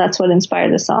clock. That's what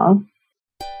inspired the song.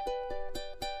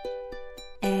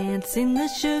 Ants in the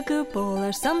sugar bowl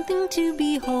are something to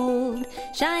behold,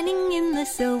 shining in the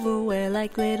silverware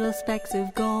like little specks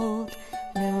of gold,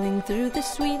 milling through the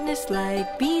sweetness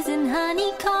like bees in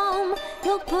honeycomb.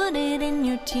 You'll put it in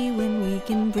your tea when we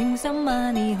can bring some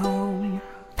money home.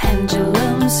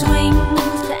 Pendulum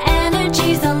swings, the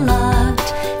energy's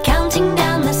unlocked, counting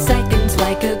down the seconds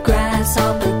like a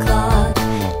grasshopper clock.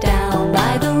 Down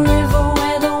by the river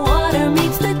where the water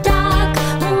meets the dock,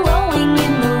 we're rowing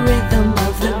in the rhythm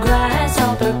of the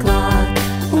grasshopper clock.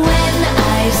 When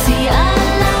I see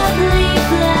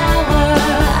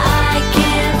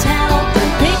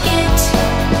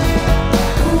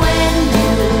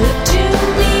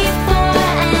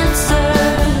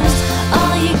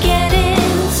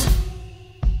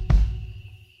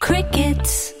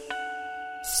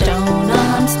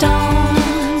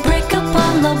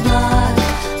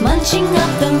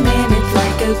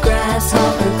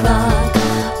grasshopper clock.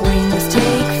 Wings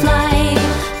take flight,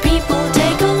 people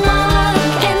take a walk,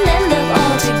 and end up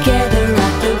all together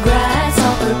at the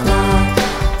grasshopper clock.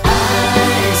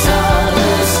 I saw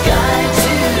the sky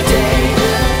today,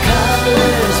 the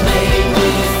colors made me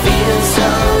feel so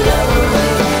lonely.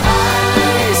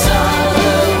 I saw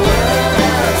the world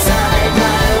outside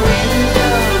my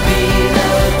window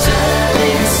below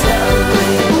turning slowly.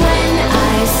 When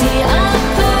I see a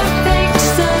perfect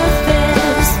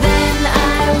surface, then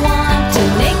I want to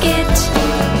make it.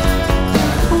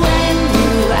 When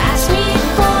you ask me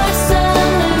for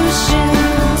solutions,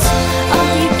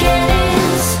 all you get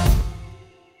is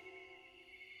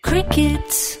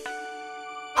crickets.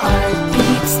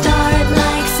 Heartbeats start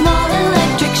like small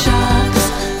electric shocks,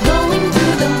 going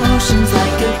through the motions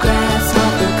like a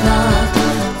grasshopper clock.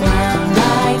 Round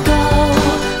I go,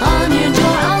 on your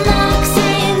door I'll knock,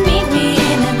 saying meet me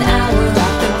in an hour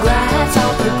at the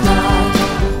grasshopper clock.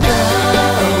 The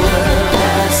world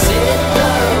has slipped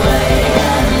away,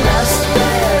 and lust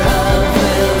thereof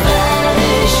will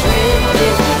vanish with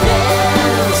it.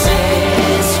 They'll say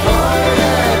it's for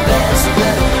the best,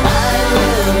 but I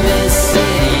will miss it.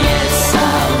 Yes,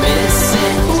 I'll miss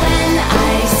it. When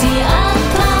I see a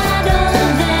puddle,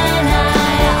 then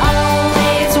I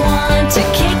always want to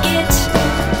kick it.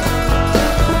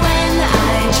 When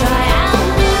I try out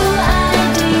new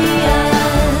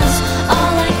ideas,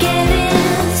 all I get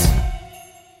is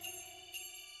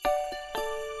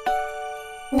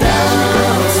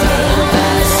those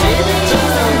have slipped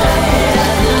away,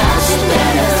 and lust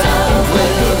thereof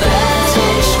will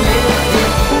vanish with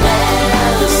it.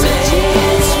 They'll say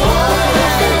it's for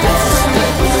the best,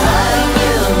 but I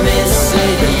will miss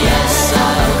it. Yes,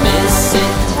 I'll miss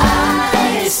it.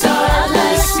 I saw the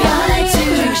sky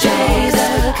today, the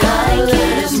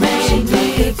colors made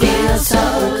me feel so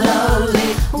lonely.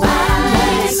 When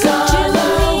I saw the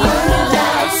world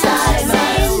outside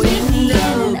my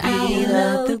window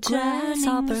below the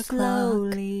grasshopper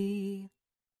slowly.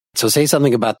 So say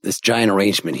something about this giant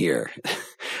arrangement here.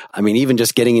 I mean, even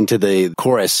just getting into the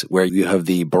chorus where you have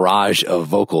the barrage of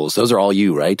vocals, those are all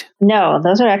you, right? No,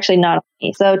 those are actually not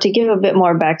me. So to give a bit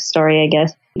more backstory, I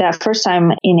guess, that first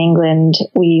time in England,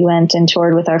 we went and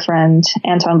toured with our friend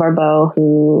Anton Barbeau,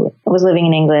 who was living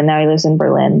in England. Now he lives in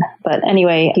Berlin. But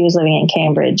anyway, he was living in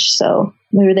Cambridge. So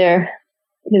we were there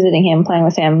visiting him, playing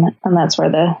with him, and that's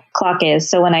where the clock is.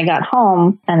 So when I got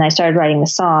home and I started writing the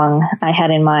song, I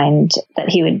had in mind that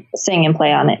he would sing and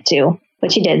play on it too,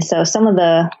 which he did. So some of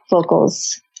the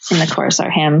vocals in the chorus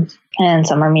are him and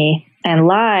some are me. And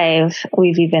live,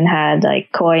 we've even had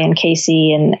like Coy and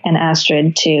Casey and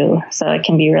Astrid too. So it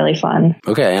can be really fun.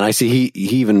 Okay. And I see he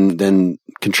even then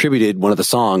contributed one of the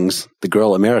songs, The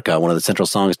Girl America, one of the central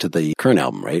songs to the current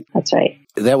album, right? That's right.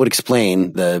 That would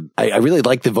explain I really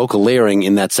like the vocal layering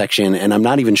in that section, and I'm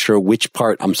not even sure which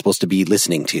part I'm supposed to be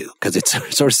listening to, because it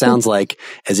sort of sounds like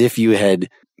as if you had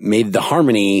made the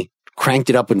harmony, cranked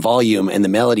it up in volume, and the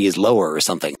melody is lower or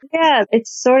something. Yeah,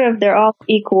 it's sort of, they're all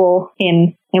equal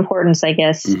in importance, I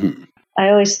guess. Mm-hmm. I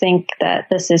always think that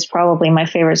this is probably my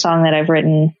favorite song that I've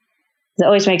written. It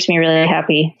always makes me really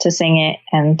happy to sing it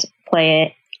and play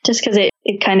it, just because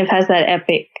it kind of has that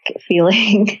epic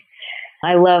feeling.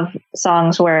 I love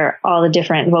songs where all the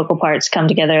different vocal parts come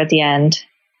together at the end.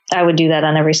 I would do that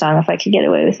on every song if I could get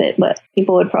away with it, but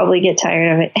people would probably get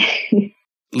tired of it.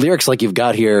 Lyrics like you've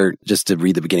got here, just to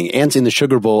read the beginning. Ants in the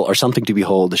sugar bowl are something to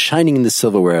behold, shining in the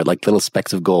silverware like little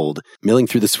specks of gold, milling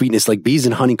through the sweetness like bees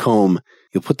in honeycomb.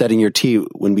 You'll put that in your tea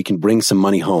when we can bring some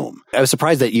money home. I was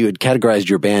surprised that you had categorized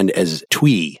your band as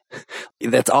twee.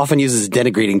 That's often used as a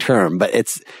denigrating term, but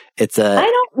it's I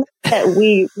don't know that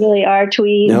we really are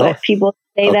twee, No? but people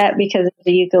say that because it's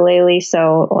a ukulele,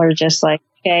 so we're just like,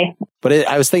 okay. But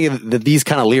I was thinking that these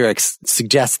kind of lyrics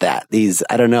suggest that. These,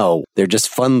 I don't know, they're just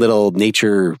fun little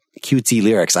nature cutesy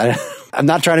lyrics. I'm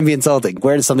not trying to be insulting.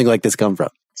 Where does something like this come from?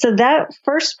 So that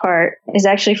first part is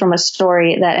actually from a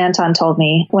story that Anton told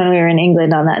me when we were in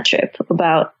England on that trip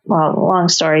about, well, long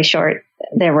story short,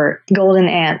 there were golden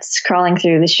ants crawling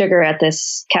through the sugar at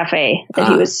this cafe that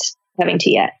he was having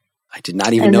tea at. I did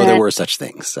not even know there were such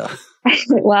things. So.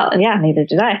 Well, yeah, neither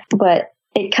did I. But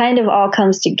it kind of all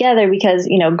comes together because,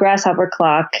 you know, grasshopper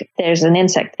clock, there's an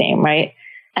insect theme, right?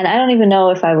 And I don't even know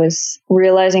if I was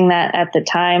realizing that at the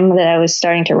time that I was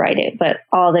starting to write it, but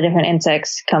all the different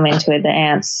insects come into it, the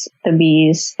ants, the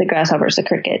bees, the grasshoppers, the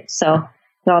crickets. So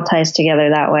it all ties together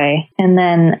that way. And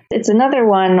then it's another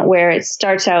one where it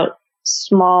starts out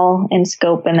small in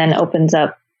scope and then opens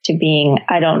up to being,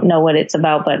 I don't know what it's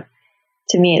about, but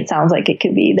to me, it sounds like it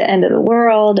could be the end of the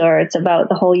world or it's about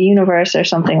the whole universe or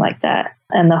something like that.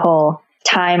 And the whole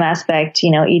time aspect,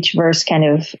 each verse kind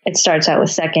of, it starts out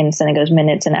with seconds, then it goes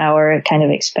minutes, an hour, it kind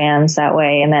of expands that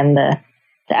way. And then the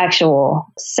actual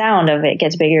sound of it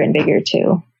gets bigger and bigger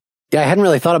too. Yeah, I hadn't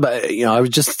really thought about it. I was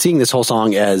just seeing this whole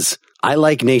song as I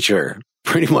like nature,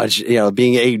 pretty much,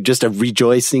 being just a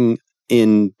rejoicing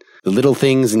in the little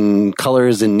things and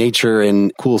colors and nature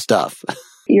and cool stuff.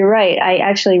 You're right. I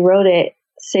actually wrote it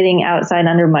sitting outside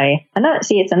under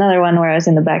it's another one where I was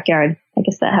in the backyard. I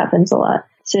guess that happens a lot.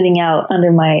 Sitting out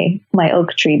under my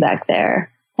oak tree back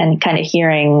there and kind of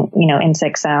hearing,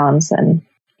 insect sounds and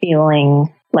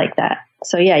feeling like that.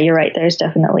 So yeah, you're right. There's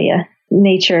definitely a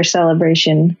nature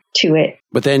celebration to it.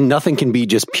 But then nothing can be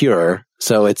just pure.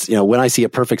 So it's, when I see a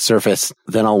perfect surface,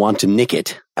 then I'll want to nick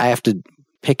it. I have to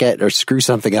pick it or screw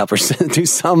something up or do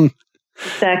some.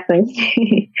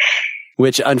 Exactly.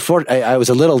 Which unfortunately, I was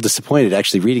a little disappointed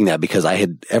actually reading that, because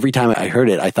every time I heard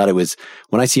it, I thought it was,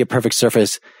 when I see a perfect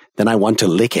surface, then I want to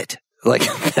lick it. Like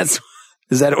is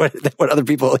that what other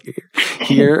people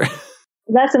hear?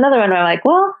 That's another one where I'm like,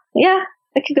 well, yeah,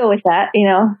 I could go with that,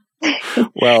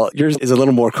 Well, yours is a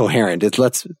little more coherent. It's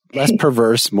less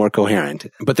perverse, more coherent.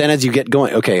 But then as you get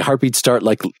going, okay, heartbeats start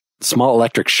like small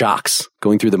electric shocks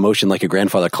going through the motion like a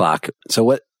grandfather clock. So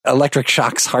what electric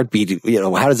shocks heartbeat,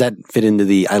 how does that fit into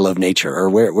the I love nature, or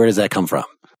where does that come from?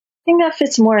 I think that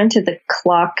fits more into the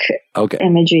clock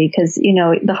imagery, because,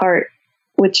 the heart,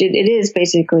 which it is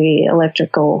basically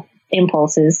electrical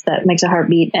impulses that makes a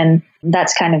heartbeat. And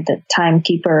that's kind of the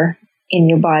timekeeper in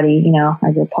your body,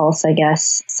 like your pulse, I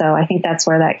guess. So I think that's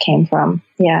where that came from.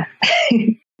 Yeah.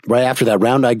 Right after that,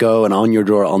 round I go and on your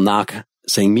door I'll knock,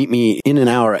 saying, meet me in an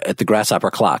hour at the grasshopper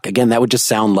clock. Again, that would just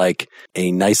sound like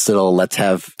a nice little, let's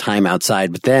have time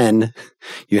outside. But then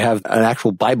you have an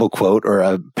actual Bible quote or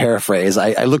a paraphrase.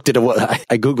 I looked at it,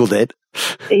 I Googled it.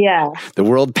 Yeah. The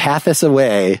world passeth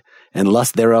away and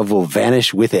lust thereof will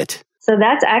vanish with it. So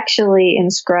that's actually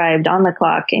inscribed on the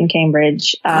clock in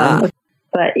Cambridge.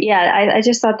 But yeah, I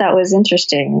just thought that was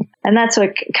interesting. And that's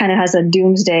what kind of has a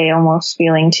doomsday almost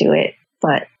feeling to it.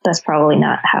 But that's probably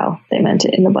not how they meant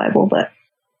it in the Bible. But,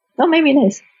 well, maybe it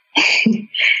is. And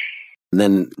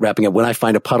then wrapping up, when I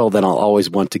find a puddle, then I'll always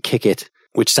want to kick it,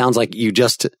 which sounds like you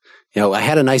just, I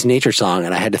had a nice nature song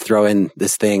and I had to throw in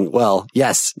this thing. Well,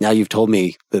 yes, now you've told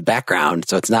me the background.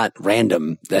 So it's not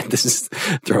random that this is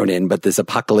thrown in, but this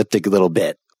apocalyptic little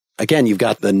bit. Again, you've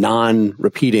got the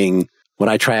non-repeating. When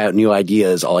I try out new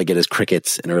ideas, all I get is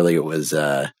crickets. And earlier it was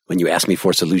when you ask me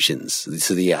for solutions.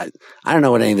 So I don't know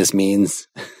what any of this means.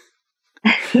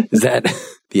 Is that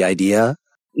the idea?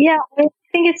 Yeah, I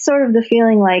think it's sort of the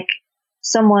feeling like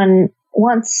someone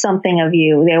wants something of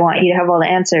you. They want you to have all the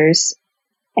answers,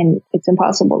 and it's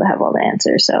impossible to have all the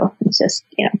answers. So it's just,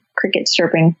 crickets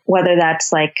chirping, whether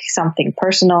that's like something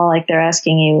personal, like they're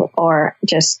asking you, or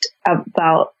just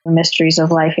about the mysteries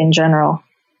of life in general.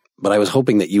 But I was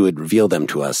hoping that you would reveal them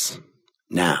to us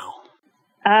now.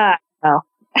 Well,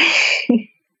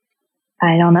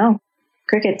 I don't know.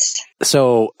 Crickets.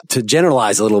 So to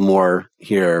generalize a little more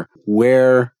here,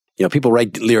 where, people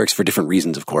write lyrics for different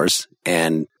reasons, of course.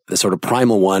 And the sort of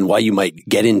primal one, why you might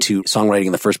get into songwriting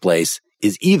in the first place,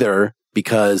 is either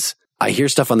because I hear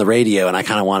stuff on the radio and I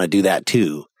kind of want to do that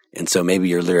too. And so maybe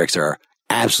your lyrics are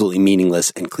absolutely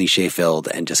meaningless and cliche filled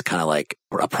and just kind of like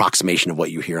an approximation of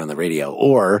what you hear on the radio.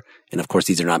 Or, and of course,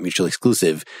 these are not mutually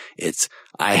exclusive. It's,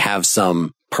 I have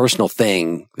some personal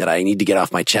thing that I need to get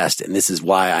off my chest. And this is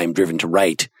why I'm driven to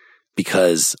write,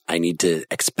 because I need to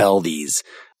expel these.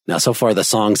 Now, so far, the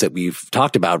songs that we've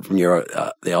talked about from your,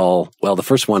 the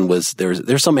first one was,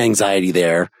 there's some anxiety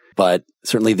there. But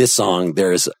certainly this song,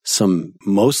 there's some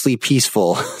mostly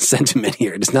peaceful sentiment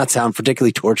here. It does not sound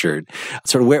particularly tortured.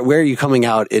 Sort of where are you coming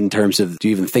out in terms of, do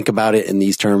you even think about it in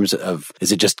these terms of,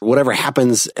 is it just whatever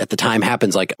happens at the time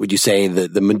happens? Like, would you say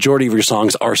the majority of your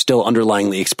songs are still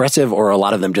underlyingly expressive, or a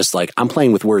lot of them just like, I'm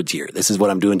playing with words here. This is what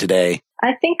I'm doing today?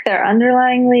 I think they're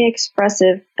underlyingly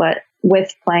expressive, but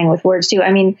with playing with words too.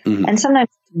 I mean, and sometimes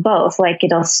both, like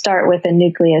it'll start with a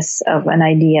nucleus of an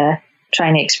idea,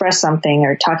 trying to express something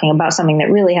or talking about something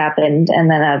that really happened, and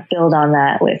then I build on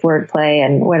that with wordplay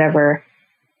and whatever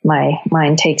my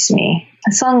mind takes me.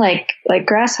 A song like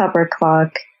Grasshopper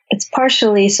Clock, it's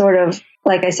partially sort of,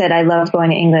 like I said, I love going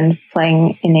to England,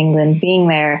 playing in England, being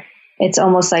there. It's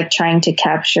almost like trying to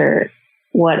capture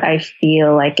what I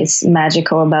feel like is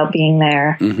magical about being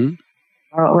there.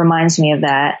 Or it reminds me of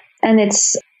that. And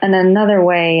it's in another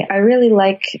way, I really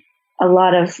like a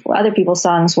lot of other people's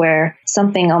songs where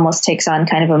something almost takes on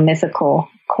kind of a mythical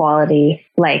quality,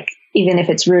 like even if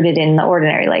it's rooted in the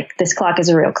ordinary, like this clock is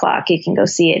a real clock. You can go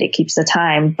see it. It keeps the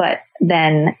time. But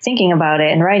then thinking about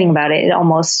it and writing about it, it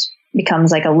almost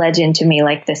becomes like a legend to me,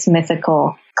 like this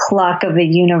mythical clock of the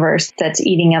universe that's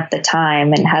eating up the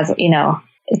time and has,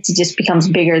 it just becomes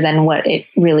bigger than what it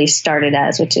really started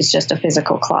as, which is just a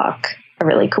physical clock, a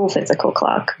really cool physical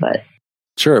clock. But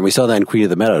sure, and we saw that in Queen of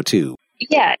the Meadow too.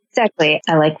 Yeah, exactly.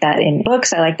 I like that in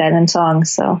books. I like that in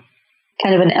songs. So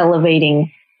kind of an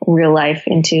elevating real life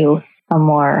into a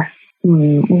more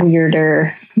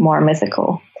weirder, more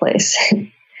mythical place.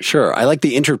 Sure. I like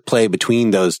the interplay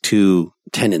between those two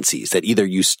tendencies, that either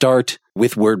you start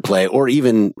with wordplay or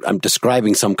even I'm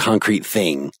describing some concrete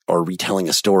thing or retelling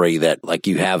a story that like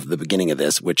you have the beginning of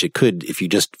this, which it could, if you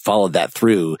just followed that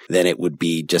through, then it would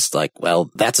be just like,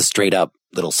 well, that's a straight up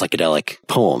little psychedelic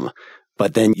poem.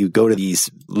 But then you go to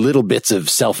these little bits of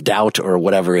self-doubt or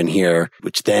whatever in here,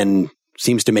 which then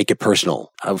seems to make it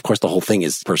personal. Of course, the whole thing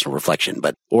is personal reflection,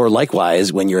 or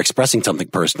likewise, when you're expressing something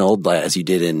personal, as you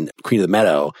did in Queen of the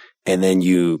Meadow, and then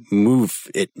you move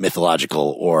it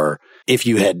mythological, or if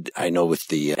you had, I know with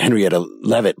the Henrietta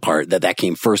Leavitt part, that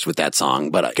came first with that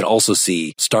song, but I could also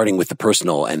see starting with the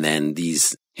personal and then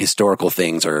these historical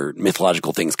things or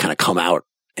mythological things kind of come out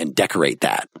and decorate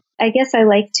that. I guess I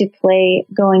like to play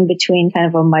going between kind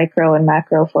of a micro and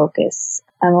macro focus.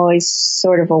 I'm always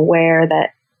sort of aware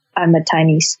that I'm a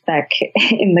tiny speck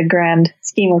in the grand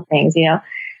scheme of things,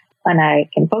 and I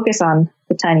can focus on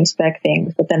the tiny speck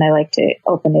things, but then I like to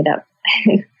open it up.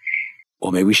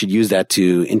 Well, maybe we should use that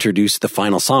to introduce the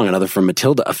final song, another from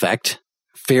Matilda Effect,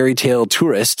 Fairy Tale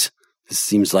Tourist. This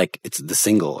seems like it's the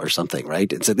single or something,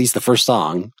 right? It's at least the first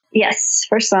song. Yes,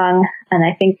 first song. And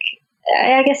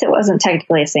I guess it wasn't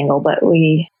technically a single, but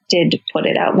we did put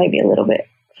it out maybe a little bit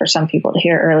for some people to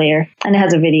hear earlier. And it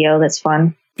has a video that's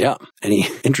fun. Yeah. Any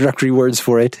introductory words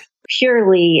for it?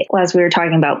 Purely, as we were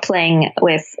talking about, playing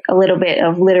with a little bit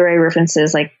of literary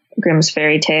references like Grimm's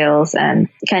fairy tales and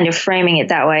kind of framing it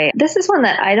that way. This is one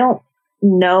that I don't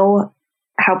know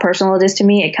how personal it is to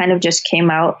me. It kind of just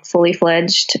came out fully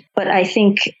fledged. But I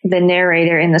think the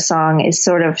narrator in the song is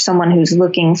sort of someone who's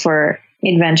looking for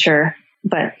adventure,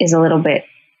 but is a little bit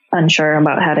unsure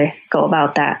about how to go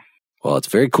about that. Well, it's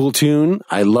a very cool tune.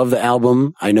 I love the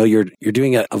album. I know you're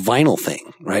doing a vinyl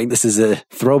thing, right? This is a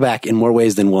throwback in more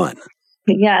ways than one.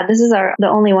 Yeah, this is the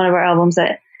only one of our albums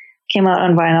that came out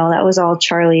on vinyl. That was all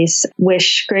Charlie's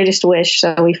greatest wish.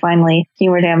 So we finally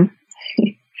humored him.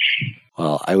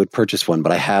 Well, I would purchase one,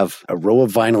 but I have a row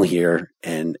of vinyl here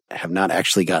and have not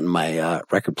actually gotten my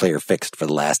record player fixed for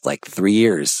the last 3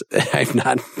 years. I've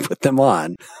not put them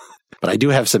on. But I do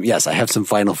have some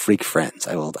vinyl freak friends.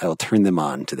 I will turn them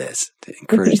on to this to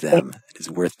encourage them. It is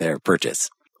worth their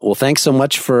purchase. Well, thanks so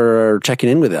much for checking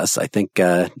in with us. I think,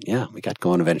 we got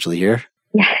going eventually here.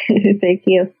 Yeah, thank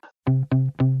you.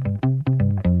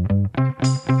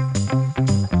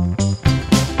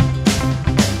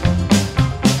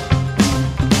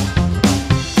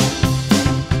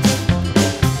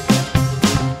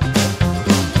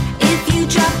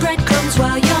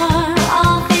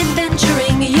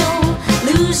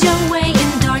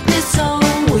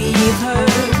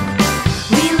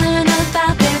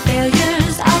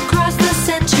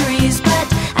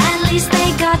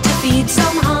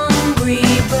 Some hungry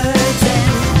birds,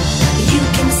 and you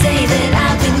can say that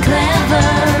I've been clever,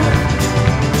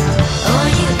 or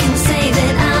you can say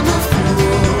that I'm a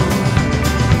fool,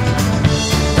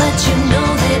 but you know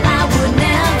that I would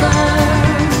never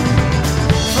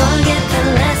forget the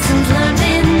lessons learned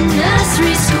in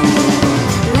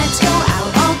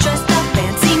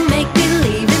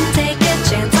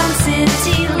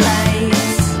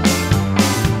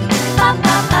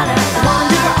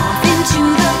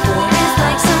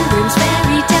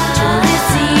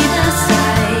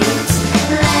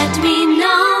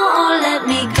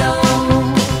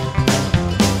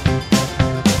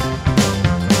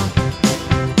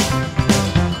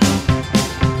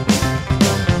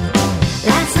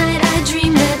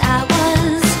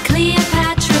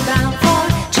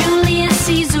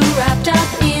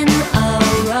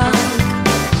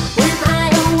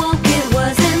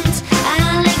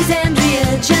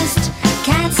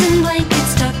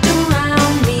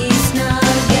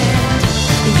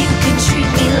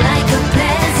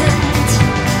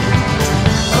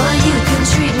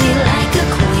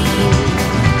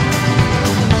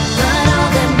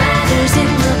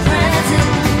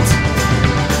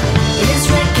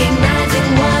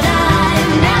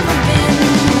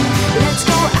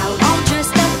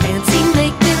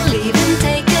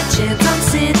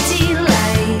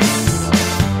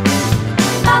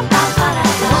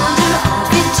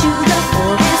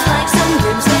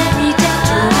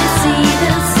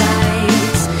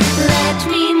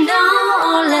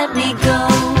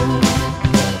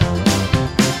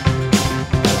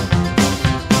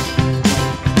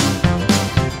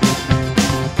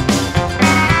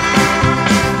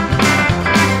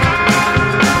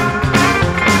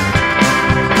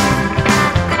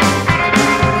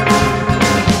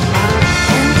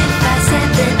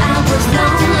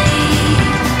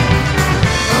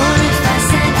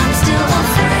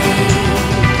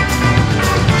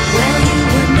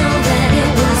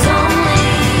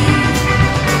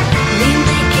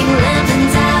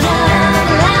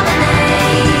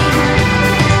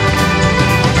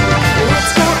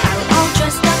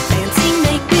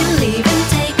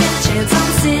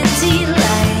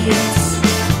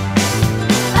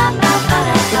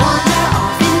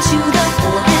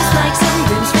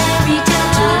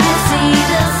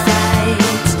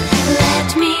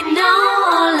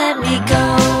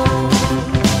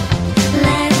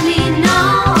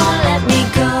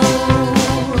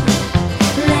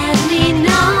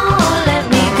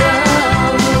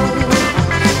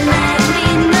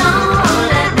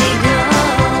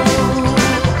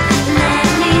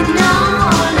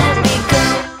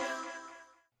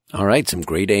All right, some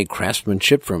grade A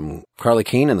craftsmanship from Carla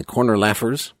Kane and the Corner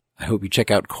Laughers. I hope you check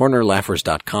out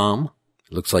cornerlaughers.com.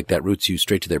 It looks like that routes you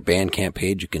straight to their Bandcamp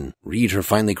page. You can read her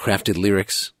finely crafted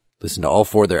lyrics, listen to all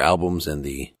 4 of their albums and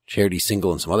the charity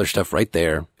single and some other stuff right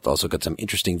there. They've also got some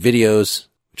interesting videos,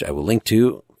 which I will link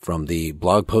to from the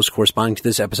blog post corresponding to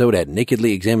this episode at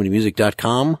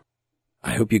nakedlyexaminedmusic.com.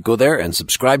 I hope you go there and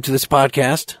subscribe to this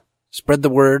podcast. Spread the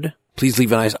word. Please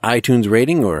leave a nice iTunes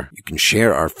rating, or you can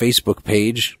share our Facebook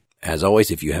page. As always,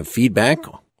 if you have feedback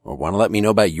or want to let me know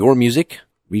about your music,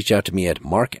 reach out to me at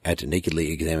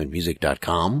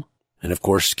mark@nakedlyexaminedmusic.com. And of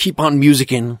course, keep on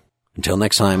musicking. Until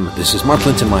next time, this is Mark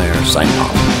Linsenmeyer signing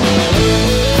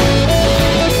off.